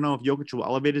 So I don't know if Jokic will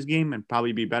elevate his game and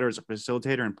probably be better as a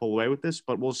facilitator and pull away with this,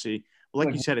 but we'll see. But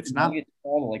like you said, it's not –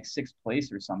 fall to like 6th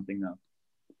place or something though.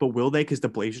 But will they? Because the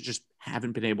Blazers just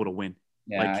haven't been able to win.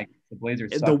 Yeah, the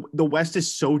Blazers suck. The West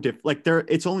is so different. Like they're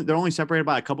only separated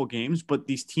by a couple games, but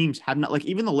these teams have not, like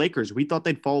even the Lakers, we thought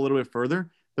they'd fall a little bit further.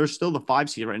 They're still the 5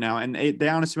 seed right now, and they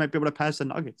honestly might be able to pass the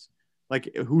Nuggets.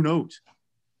 Like, who knows?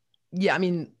 Yeah, I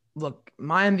mean, look,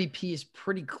 my MVP is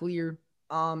pretty clear.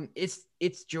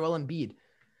 It's Joel Embiid.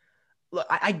 Look,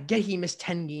 I get he missed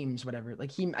 10 games, whatever.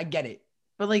 Like I get it,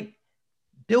 but like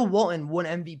Bill Walton won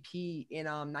MVP in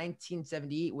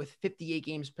 1978 with 58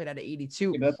 games played out of 82.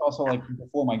 Yeah, but that's also like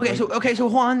before my. So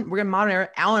hold on, we're gonna modern era.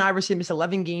 Allen Iverson missed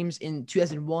 11 games in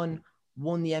 2001.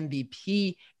 Won the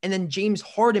MVP, and then James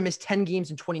Harden missed 10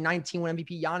 games in 2019. Won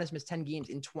MVP. Giannis missed 10 games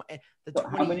in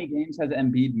How many games has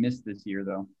Embiid missed this year,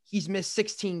 though? He's missed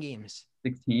 16 games.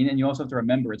 16, and you also have to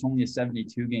remember it's only a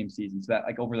 72-game season, so that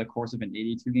like over the course of an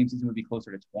 82-game season would be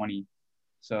closer to 20.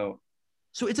 So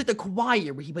it's like the Kawhi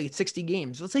year where he played 60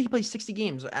 games. Let's say he plays 60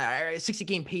 games,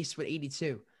 60-game pace with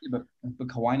 82. Yeah, but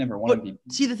Kawhi never won MVP.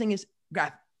 See, the thing is,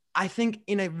 Graf, I think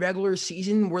in a regular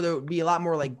season where there would be a lot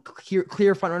more like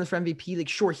clear front runners for MVP, like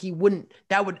sure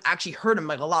that would actually hurt him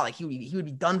like a lot. Like he would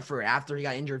be done for after he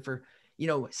got injured for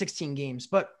 16 games.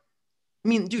 But I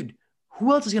mean, dude,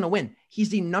 who else is gonna win? He's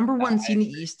the number 1 seed in the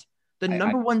East,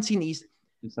 number 1 seed in the East,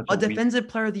 a defensive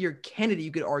player of the year candidate,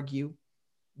 you could argue,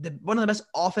 one of the best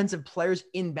offensive players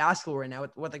in basketball right now,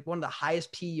 with like one of the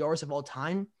highest PERs of all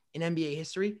time in NBA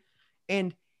history,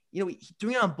 and doing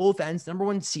it on both ends, number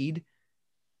 1 seed.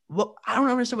 Well, I don't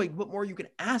understand what more you can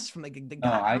ask from like the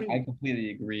guy. No, I completely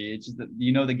agree. It's just that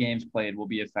the games played will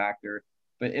be a factor,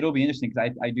 but it'll be interesting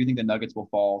because I do think the Nuggets will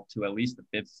fall to at least the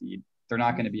 5th seed. They're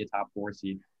not going to be a top 4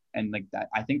 seed, and like that,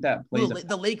 I think that plays. Well,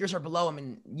 the Lakers are below them,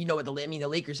 and the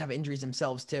Lakers have injuries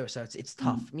themselves too, so it's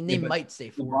tough. I mean, they might stay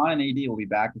 4. LeBron and AD will be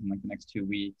back within like the next 2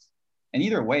 weeks, and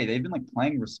either way, they've been like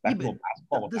playing respectable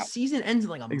basketball. The season ends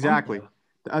in like a month. Exactly.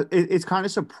 It's kind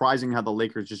of surprising how the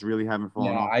Lakers just really haven't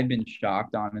fallen off. I've been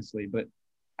shocked, honestly. But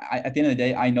at the end of the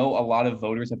day, I know a lot of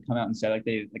voters have come out and said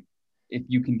if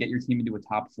you can get your team into a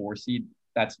top 4 seed,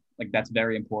 that's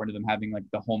very important to them having like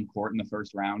the home court in the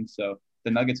first round. So the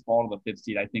Nuggets fall to the 5th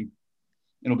seed. I think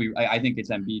it'll be. I think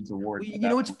it's Embiid's award.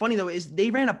 What's funny though is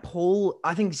they ran a poll.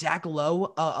 I think Zach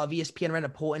Lowe of ESPN ran a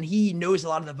poll, and he knows a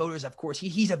lot of the voters. Of course,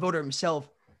 he's a voter himself,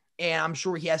 and I'm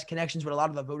sure he has connections with a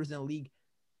lot of the voters in the league.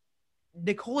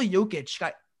 Nikola Jokic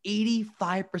got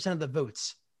 85% of the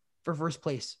votes for first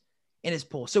place in his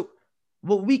poll. So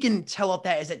what we can tell off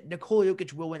that is that Nikola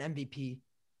Jokic will win MVP.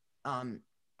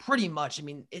 Pretty much. I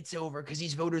mean, it's over because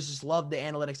these voters just love the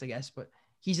analytics, I guess, but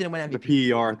he's going to win MVP.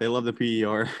 The PER. They love the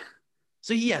PER.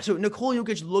 So Nikola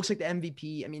Jokic looks like the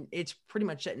MVP. I mean, it's pretty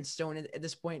much set in stone at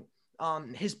this point.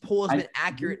 His poll has been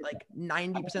accurate like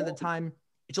 90% of the time.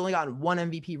 It's only gotten 1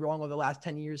 MVP wrong over the last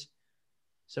 10 years.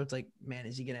 So it's like, man,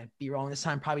 is he going to be wrong this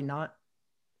time? Probably not.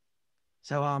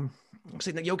 So looks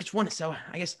like Jokic won it. So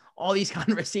I guess all these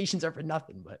conversations are for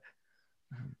nothing. But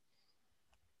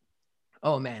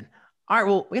oh, man. All right,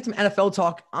 well, we got some NFL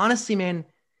talk. Honestly, man,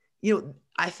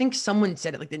 I think someone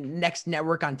said it, like the Next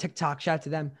Network on TikTok, shout out to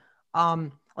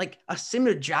them. Like a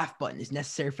similar draft button is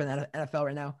necessary for the NFL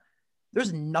right now.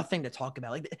 There's nothing to talk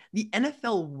about. Like the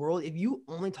NFL world, if you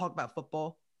only talk about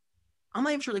football, I'm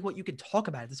not even sure like what you could talk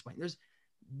about at this point. There's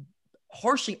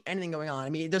hardly anything going on. I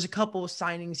mean, there's a couple of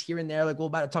signings here and there. Like we're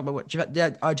about to talk about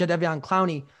Jadeveon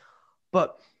Clowney,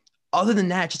 but other than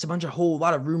that, just a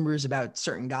lot of rumors about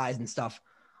certain guys and stuff.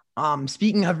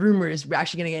 Speaking of rumors, we're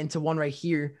actually going to get into one right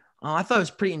here. I thought it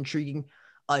was pretty intriguing.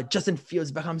 Justin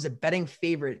Fields becomes a betting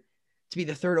favorite to be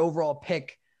the 3rd overall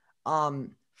pick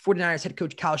 49ers head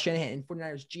coach Kyle Shanahan and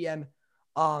 49ers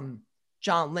GM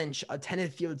John Lynch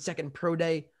attended Fields' second pro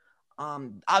day.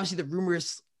 Obviously, the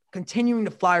rumors continuing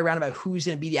to fly around about who's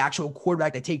going to be the actual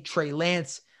quarterback. They take Trey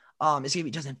Lance. Is it going to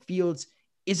be Justin Fields?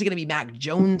 Is it going to be Mac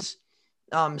Jones?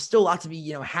 Still a lot to be,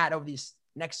 had over these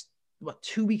next,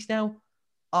 2 weeks now,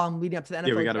 leading up to the NFL.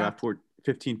 Yeah, we got about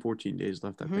 14 days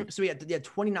left, I think. So we had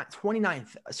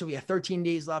 29th. So we have 13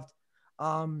 days left.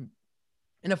 And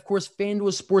of course,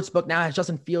 FanDuel Sportsbook now has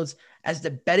Justin Fields as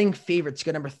the betting favorite to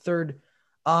go number 3rd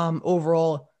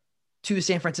overall to the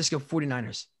San Francisco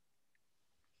 49ers.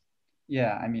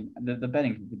 Yeah, I mean, the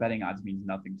betting odds means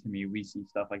nothing to me. We see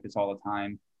stuff like this all the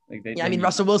time.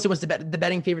 Russell Wilson was the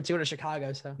betting favorite to go to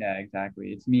Chicago. So yeah,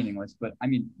 exactly. It's meaningless. But I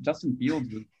mean, Justin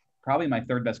Fields was probably my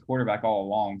 3rd best quarterback all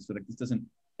along. So this doesn't.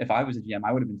 If I was a GM,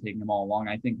 I would have been taking him all along.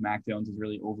 I think Mac Jones is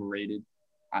really overrated.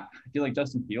 I feel like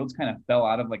Justin Fields kind of fell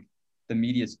out of like the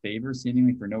media's favor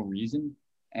seemingly for no reason.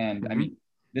 And I mean,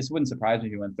 this wouldn't surprise me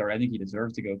if he went 3rd. I think he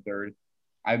deserves to go 3rd.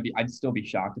 I'd still be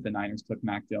shocked if the Niners took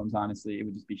Mac Jones. Honestly, it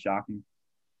would just be shocking.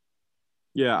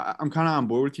 Yeah, I'm kind of on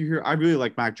board with you here. I really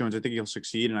like Mac Jones. I think he'll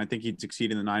succeed, and I think he'd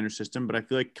succeed in the Niners system. But I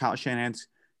feel like Kyle Shanahan's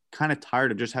kind of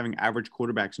tired of just having average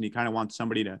quarterbacks, and he kind of wants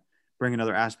somebody to bring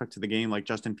another aspect to the game like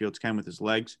Justin Fields can with his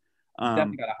legs. He's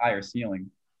definitely got a higher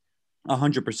ceiling.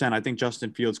 100%. I think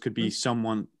Justin Fields could be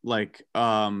someone like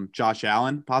Josh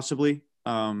Allen, possibly.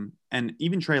 And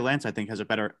even Trey Lance, I think, has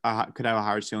could have a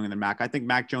higher ceiling than Mac. I think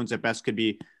Mac Jones at best could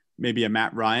be maybe a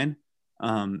Matt Ryan.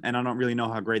 And I don't really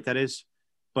know how great that is.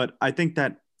 But I think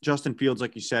that Justin Fields,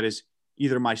 like you said, is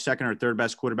either my 2nd or 3rd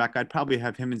best quarterback. I'd probably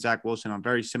have him and Zach Wilson on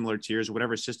very similar tiers.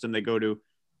 Whatever system they go to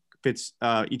fits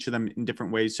each of them in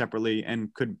different ways separately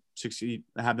and could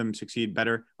have them succeed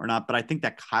better or not. But I think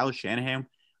that Kyle Shanahan,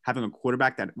 having a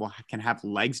quarterback that can have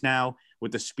legs now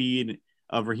with the speed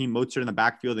of Raheem Mostert in the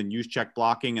backfield and use check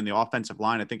blocking and the offensive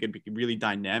line, I think it'd be really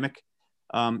dynamic.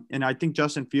 And I think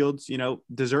Justin Fields,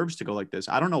 deserves to go like this.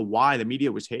 I don't know why the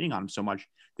media was hating on him so much.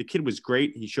 The kid was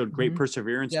great. He showed great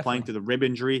perseverance playing through the rib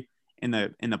injury in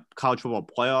the college football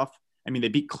playoff. I mean, they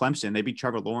beat Clemson. They beat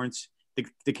Trevor Lawrence.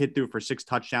 The kid threw for 6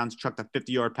 touchdowns, chucked a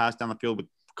 50-yard pass down the field with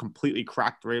completely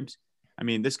cracked ribs. I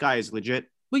mean, this guy is legit.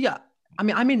 Well, yeah. I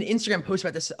mean, I made an Instagram post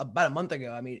about this about a month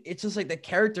ago. I mean, it's just like the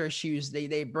character issues.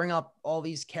 They bring up all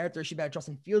these character issues about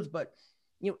Justin Fields, but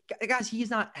guys, he's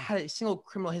not had a single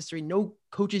criminal history. No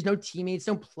coaches, no teammates,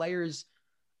 no players.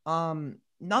 No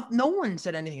one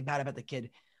said anything bad about the kid.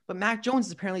 But Mac Jones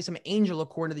is apparently some angel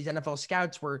according to these NFL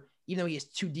scouts. Where even though he has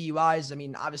 2 DUIs, I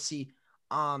mean, obviously,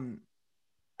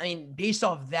 based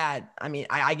off that, I mean,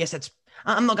 I guess that's.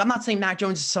 I'm not saying Mac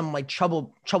Jones is some like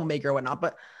troublemaker or whatnot,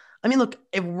 but I mean, look,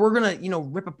 if we're gonna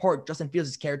rip apart Justin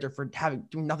Fields' character for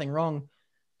doing nothing wrong,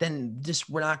 then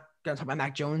we're not gonna talk about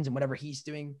Mac Jones and whatever he's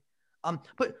doing.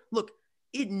 But look,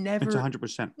 it's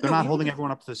 100%. They're not holding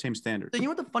everyone up to the same standard. So you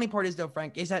know what the funny part is, though,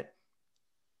 Frank, is that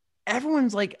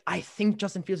everyone's like, I think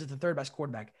Justin Fields is the 3rd best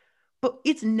quarterback, but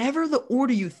it's never the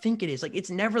order you think it is. Like,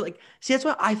 it's never like. See, that's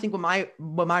what I think with my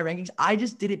rankings. I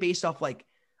just did it based off like,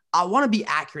 I want to be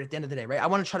accurate at the end of the day, right? I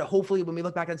want to try to hopefully when we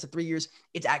look back at this in 3 years,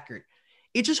 it's accurate.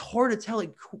 It's just hard to tell,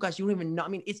 like, guys, you don't even know. I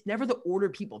mean, it's never the order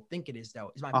people think it is,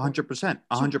 though. Is my 100%.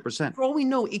 100%. For all we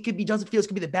know, it could be Justin Fields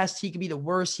could be the best. He could be the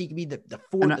worst. He could be the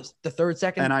 4th, the 3rd,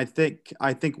 2nd. And I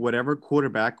think whatever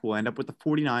quarterback will end up with the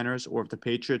 49ers, or if the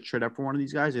Patriots trade up for one of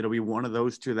these guys, it'll be one of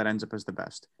those 2 that ends up as the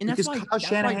best. And because Kyle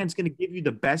Shanahan's going to give you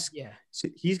the best. Yeah.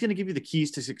 He's going to give you the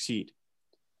keys to succeed.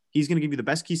 He's going to give you the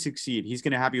best keys to succeed. He's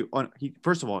going to have you on.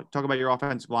 First of all, talk about your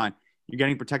offensive line. You're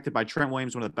getting protected by Trent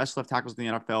Williams, one of the best left tackles in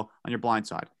the NFL, on your blind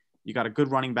side. You got a good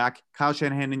running back, Kyle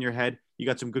Shanahan in your head. You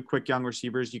got some good, quick, young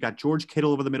receivers. You got George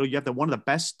Kittle over the middle. You have one of the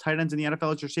best tight ends in the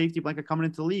NFL as your safety blanket coming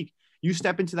into the league. You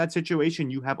step into that situation,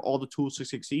 you have all the tools to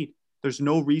succeed. There's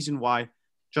no reason why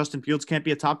Justin Fields can't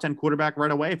be a top 10 quarterback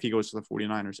right away if he goes to the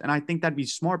 49ers. And I think that'd be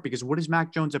smart because what is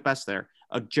Mac Jones at best there?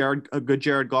 A good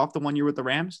Jared Goff the 1 year with the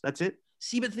Rams? That's it?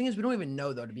 See, but the thing is, we don't even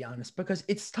know, though, to be honest, because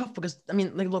it's tough because, I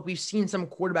mean, like, look, we've seen some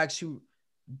quarterbacks who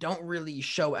don't really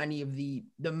show any of the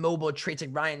mobile traits like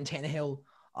Ryan Tannehill,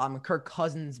 Kirk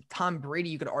Cousins, Tom Brady,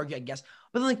 you could argue, I guess.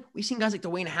 But then, like, we've seen guys like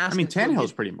Dwayne Haskins. I mean,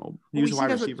 Tannehill's pretty mobile. He was a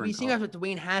wide receiver. We've seen guys like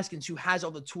Dwayne Haskins who has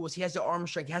all the tools. He has the arm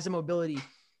strength. He has the mobility.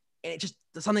 And it just,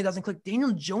 something doesn't click.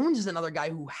 Daniel Jones is another guy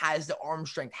who has the arm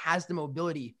strength, has the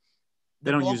mobility.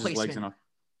 They don't use his legs enough.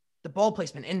 The ball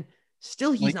placement. And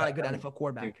still, he's not a good NFL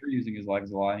quarterback. You're using his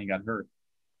legs a lot and he got hurt.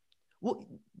 Well,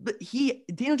 but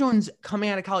Daniel Jones coming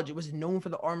out of college, it was known for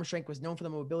the arm strength, was known for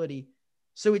the mobility.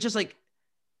 So it's just like,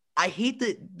 I hate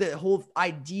the whole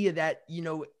idea that,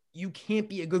 you can't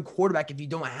be a good quarterback if you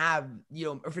don't have,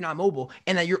 if you're not mobile,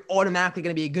 and that you're automatically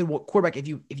going to be a good quarterback if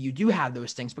you do have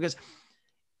those things, because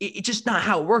it's just not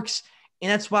how it works.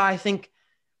 And that's why I think,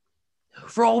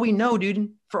 for all we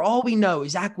know,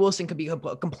 Zach Wilson could be a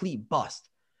complete bust,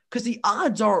 because the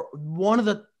odds are one of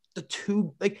the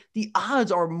two, like the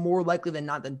odds are more likely than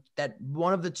not that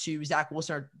one of the two, Zach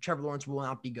Wilson or Trevor Lawrence, will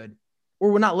not be good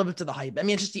or will not live up to the hype. I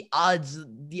mean, it's just the odds.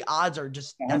 The odds are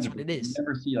just, that's what it is. You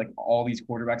never see like all these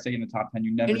quarterbacks in the top 10.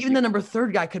 You never. And even the number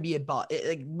third guy could be a bust.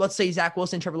 Like, let's say Zach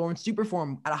Wilson and Trevor Lawrence do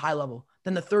perform at a high level,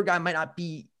 then the third guy might not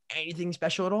be anything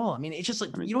special at all. I mean, it's just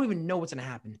like, you don't even know what's going to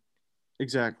happen.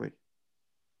 Exactly.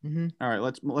 Mm-hmm. All right,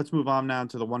 let's move on now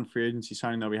to the one free agency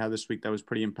signing that we had this week that was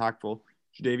pretty impactful.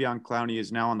 Jadeveon Clowney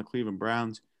is now on the Cleveland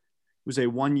Browns. It was a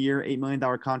 1-year, $8 million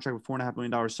contract with $4.5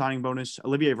 million signing bonus.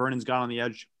 Olivier Vernon's got on the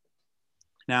edge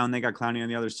now, and they got Clowney on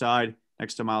the other side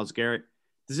next to Myles Garrett.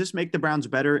 Does this make the Browns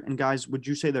better? And guys, would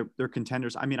you say they're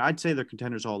contenders? I mean, I'd say they're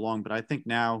contenders all along, but I think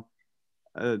now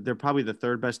they're probably the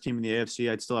third best team in the AFC.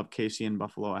 I'd still have KC and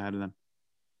Buffalo ahead of them.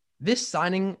 This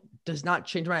signing does not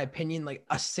change my opinion like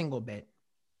a single bit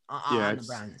on the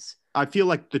Browns. I feel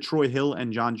like the Troy Hill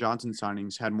and John Johnson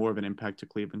signings had more of an impact to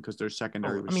Cleveland because their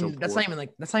secondary was so poor. That's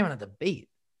not even a debate.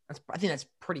 I think that's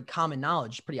pretty common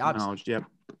knowledge, pretty obvious. Yep.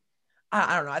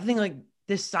 I don't know. I think like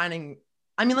this signing,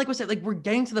 I mean, like we said, like we're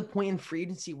getting to the point in free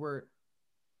agency or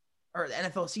the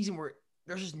NFL season where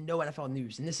there's just no NFL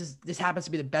news. And this happens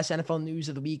to be the best NFL news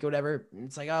of the week or whatever. And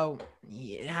it's like, oh,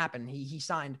 it happened. He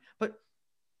signed. But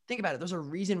think about it. There's a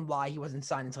reason why he wasn't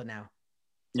signed until now.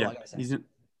 That's all I gotta say.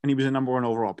 And he was a number one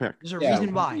overall pick. There's a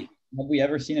reason why. Have we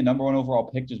ever seen a number one overall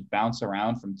pick just bounce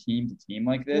around from team to team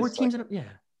like this?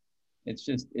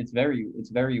 It's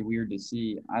very weird to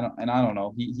see. I don't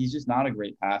know. He's just not a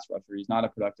great pass rusher. He's not a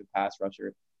productive pass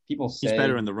rusher. People say he's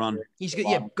better in the run. He's good.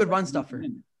 Yeah, good run stuffer.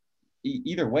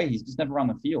 Either way, he's just never on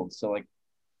the field. So like,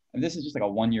 this is just like a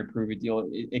 1-year prove it deal.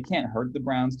 It can't hurt the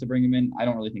Browns to bring him in. I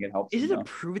don't really think it helps. Is it a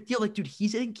prove it deal? Like, dude, he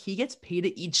gets paid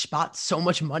at each spot so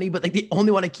much money, but like they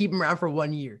only want to keep him around for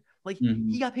 1 year. Like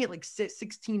he got paid like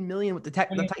 $16 million with the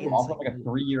Titans. Also like a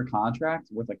 3-year contract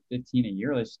worth like $15 a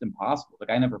year. That's just impossible. The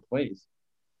guy never plays.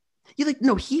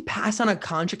 He passed on a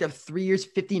contract of 3 years,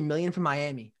 $50 million from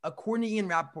Miami. According to Ian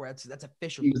Rappaport, that's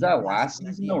official. Was that last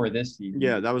season or this season?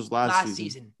 Yeah, that was last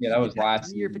season. Yeah, that was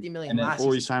last season. 3 year, $50 million.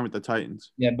 Before he signed with the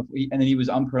Titans. Yeah, and then he was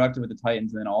unproductive with the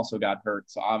Titans, and then also got hurt.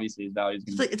 So obviously his value is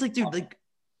going to. It's like, dude, like.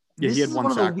 Yeah, he had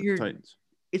one sack with the Titans.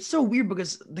 It's so weird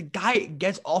because the guy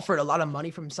gets offered a lot of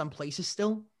money from some places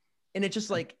still. And it's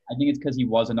just like, I think it's because he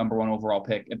was a number one overall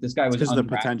pick. If this guy was because of the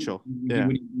potential, he wouldn't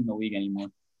be in the league anymore.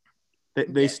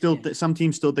 They still some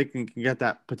teams still think they can get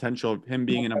that potential of him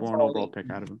being a number one overall pick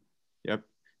out of him. Yep.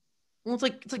 Well, it's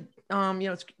like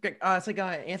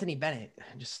Anthony Bennett.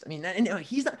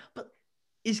 He's not. But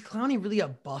is Clowney really a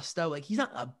bust though? Like he's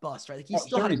not a bust, right? Like he's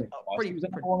still had he was a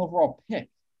number one overall pick,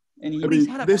 and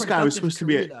this guy was supposed to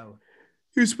be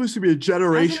he was supposed to be a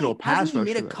generational pass rusher.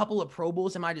 He made a couple of Pro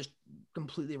Bowls. Am I just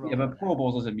completely wrong? Yeah, but Pro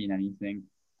Bowls doesn't mean anything.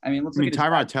 I mean,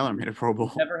 Tyrod Taylor made a Pro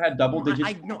Bowl. Never had double digits.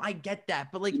 I get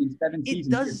that, but like in 7 seasons,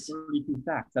 it does 32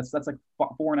 sacks. That's like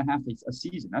 4.5 a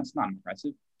season. That's not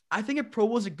impressive. I think a Pro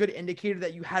Bowl is a good indicator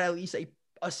that you had at least a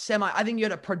semi. I think you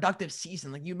had a productive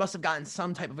season. Like you must have gotten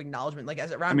some type of acknowledgement. Like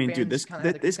as around. Dude, this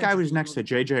guy was next to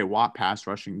JJ Watt pass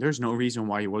rushing. There's no reason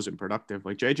why he wasn't productive.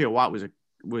 Like JJ Watt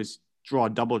was draw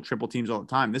double, triple teams all the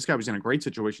time. This guy was in a great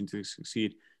situation to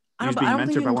succeed. He was being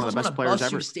mentored by one of the best players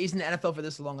ever. Who stays in the NFL for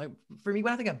this long. Like for me,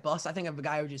 when I think of bust, I think of a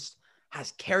guy who just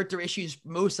has character issues,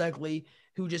 most likely,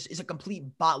 who just is a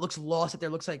complete bot, looks lost out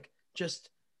there, looks like just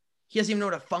he doesn't even know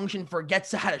how to function,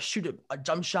 forgets how to shoot a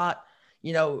jump shot,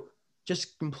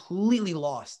 just completely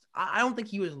lost. I don't think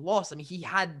he was lost. I mean, he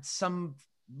had some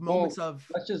moments of.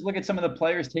 Let's just look at some of the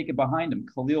players taken behind him: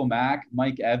 Khalil Mack,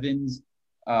 Mike Evans.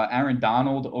 Aaron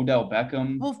Donald, Odell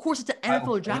Beckham. Well, of course, it's an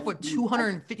NFL draft with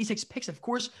 256 picks. Of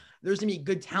course, there's going to be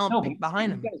good talent picked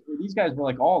behind him. These guys were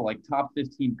like all like top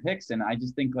 15 picks, and I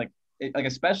just think like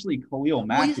especially Khalil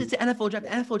Mack. Well, it's an NFL draft.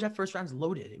 The NFL draft first round's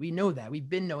loaded. We know that. We've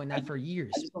been knowing that for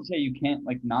years. I just don't say you can't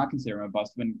like not consider him a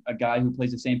bust when a guy who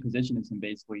plays the same position as him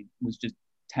basically was just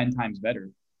 10 times better.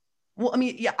 Well, I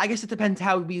mean, yeah, I guess it depends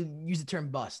how we use the term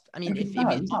bust. I mean, he's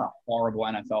not a horrible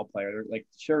NFL player. Like,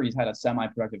 sure, he's had a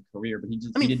semi-productive career, but he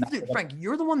did not. Frank,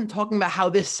 you're the one talking about how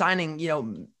this signing, I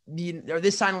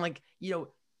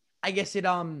guess it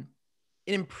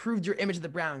improved your image of the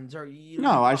Browns.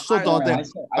 No, I still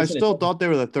thought they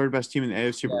were the third best team in the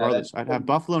AFC regardless. I'd have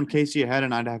Buffalo and KC ahead,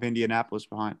 and I'd have Indianapolis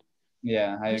behind.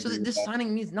 Yeah, I So agree with this that.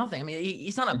 signing means nothing. I mean,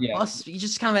 he's not a Yeah, bust. He's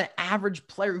just kind of an average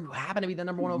player who happened to be the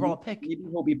number one overall pick. maybe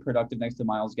he'll be productive next to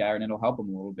Myles Garrett, and it'll help him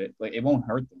a little bit. Like it won't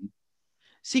hurt them.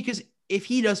 See, because if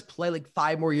he does play like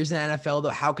 5 more years in the NFL, though,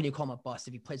 how can you call him a bust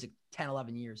if he plays like 10,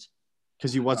 11 years?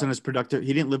 Because he wasn't as productive.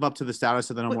 He didn't live up to the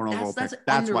status of the number But one overall that's pick.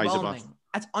 That's why he's a underwhelming. bust.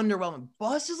 That's underwhelming.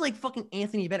 Bust is like fucking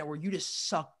Anthony Bennett, where you just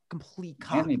suck complete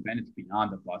cock. Anthony Bennett's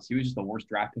beyond a bust. He was just the worst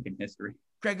draft pick in history.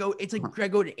 Grego, it's like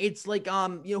Grego. It's like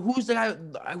who's the guy?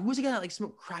 Who's the guy that like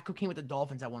smoked crack cocaine with the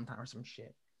Dolphins at one time or some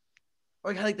shit?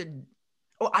 Or like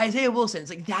Isaiah Wilson. It's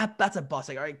like that's a bust.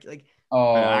 Like all right, like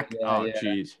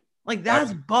Jeez. Like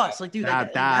that's bust. Like dude,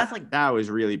 that's like that was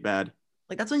really bad.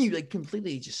 Like that's when you like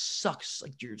completely just sucks.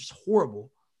 Like you're just horrible.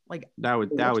 Like that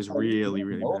was really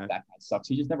bad. That guy sucks.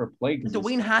 He just never played.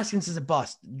 Dwayne Haskins is a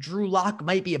bust. Drew Lock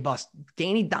might be a bust.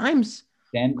 Danny Dimes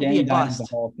Danny Dimes is a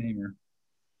Hall of Famer.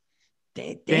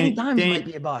 Danny Dimes might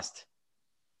be a bust.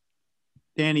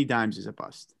 Danny Dimes is a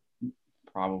bust.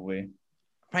 Probably.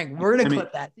 Frank, we're gonna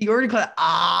clip that. You're gonna clip.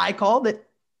 I called it.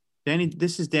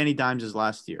 This is Danny Dimes'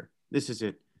 last year. This is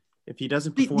it. If he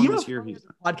doesn't perform this year, he's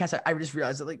podcast. I just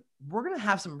realized that like we're gonna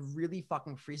have some really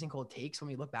fucking freezing cold takes when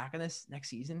we look back on this next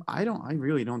season. I don't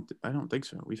think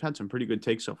so. We've had some pretty good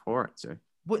takes so far, I'd say.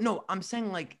 But no, I'm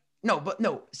saying like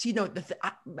no. See, no,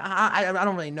 I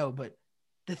don't really know, but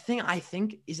the thing I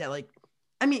think is that like,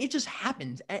 I mean, it just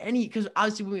happens. Because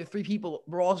obviously when we have 3 people,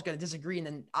 we're all going to disagree. And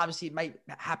then obviously it might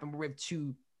happen where we have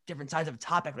 2 different sides of a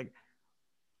topic. Like,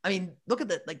 I mean, look at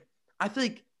that. Like, I feel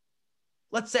like,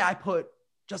 let's say I put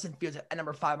Justin Fields at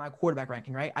number 5 in my quarterback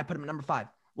ranking, right? I put him at number 5.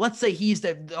 Let's say he's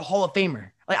the Hall of Famer.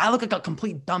 Like, I look like a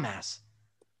complete dumbass.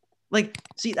 Like,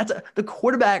 see, the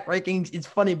quarterback rankings. It's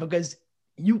funny because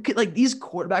you could like these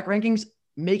quarterback rankings,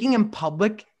 making them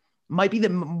public might be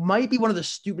one of the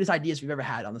stupidest ideas we've ever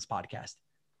had on this podcast.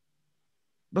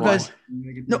 Because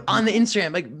on the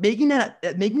Instagram, like making that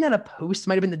a post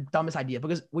might have been the dumbest idea,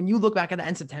 because when you look back at the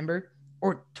end of September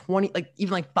or 20, like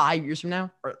even like 5 years from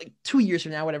now or like 2 years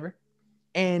from now, whatever,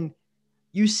 and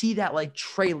you see that like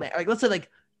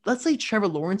let's say Trevor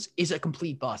Lawrence is a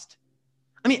complete bust.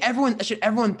 I mean, everyone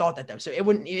thought that though, so it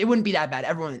wouldn't be that bad.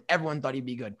 Everyone thought he'd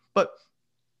be good, but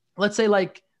let's say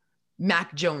like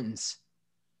Mac Jones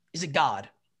is a god.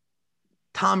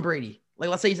 Tom Brady, like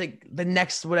let's say he's like the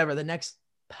next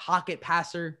pocket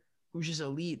passer who's just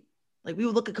elite. Like we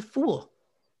would look like a fool.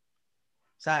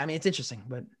 So I mean, it's interesting,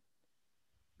 but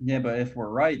yeah, but if we're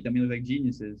right, then we look like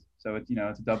geniuses. So it's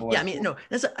it's a double. Yeah, I mean, no,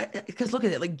 that's because look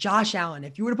at it. Like Josh Allen,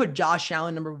 if you were to put Josh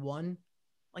Allen number 1,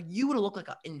 like you would have looked like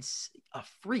a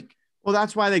freak. Well,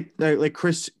 that's why like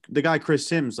the guy Chris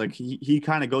Sims, like he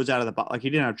kind of goes out of the box. Like he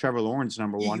didn't have Trevor Lawrence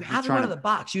number 1. You have to run out of the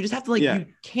box. You just have to you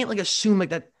can't like assume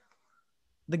like that.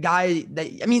 The guy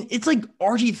that, I mean, it's like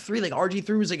RG3. Like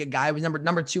RG3 was like a guy who was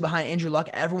number 2 behind Andrew Luck.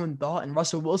 Everyone thought, and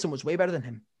Russell Wilson was way better than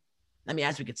him. I mean,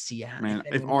 as we could see, man.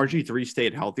 If RG3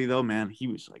 stayed healthy though, man, he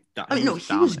was like.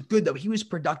 He was good though. He was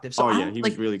productive. So he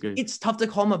was really good. It's tough to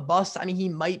call him a bust. I mean, he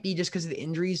might be just because of the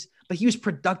injuries, but he was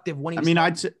productive when he was. I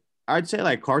mean, I'd say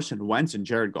like Carson Wentz and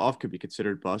Jared Goff could be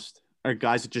considered bust. Or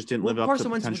guys that just didn't live up to the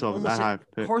potential of that high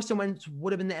pick. Carson Wentz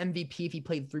would have been the MVP if he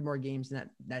played 3 more games in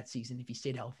that season if he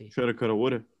stayed healthy. Shoulda, coulda,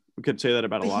 woulda. We could say that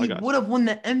about a lot of guys. He would have won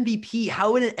the MVP.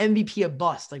 How would an MVP a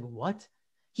bust? Like what?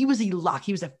 He was a lock.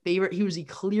 He was a favorite. He was a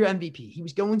clear MVP. He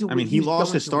was going to win. I mean, he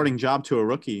lost his starting job to a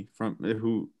rookie from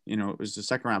who, was the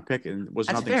 2nd round pick and was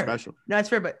nothing special. No, that's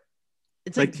fair, but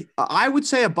it's like I would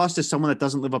say a bust is someone that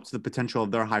doesn't live up to the potential of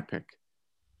their high pick.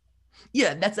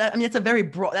 Yeah, that's a very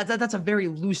broad. That's a very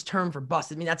loose term for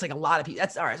bust. I mean, that's like a lot of people.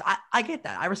 That's all right. I get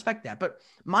that. I respect that. But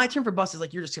my term for bust is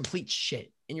like you're just complete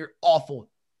shit and you're awful,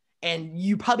 and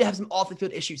you probably have some off the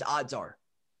field issues. Odds are,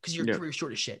 because your career's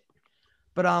short as shit.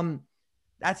 But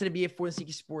that's gonna be it for the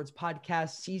Sneaky Sports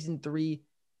Podcast, Season 3,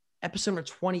 Episode number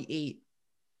 28.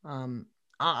 On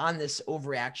this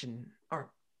overreaction. Or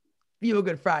be a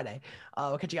good Friday.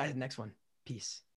 We'll catch you guys in the next one. Peace.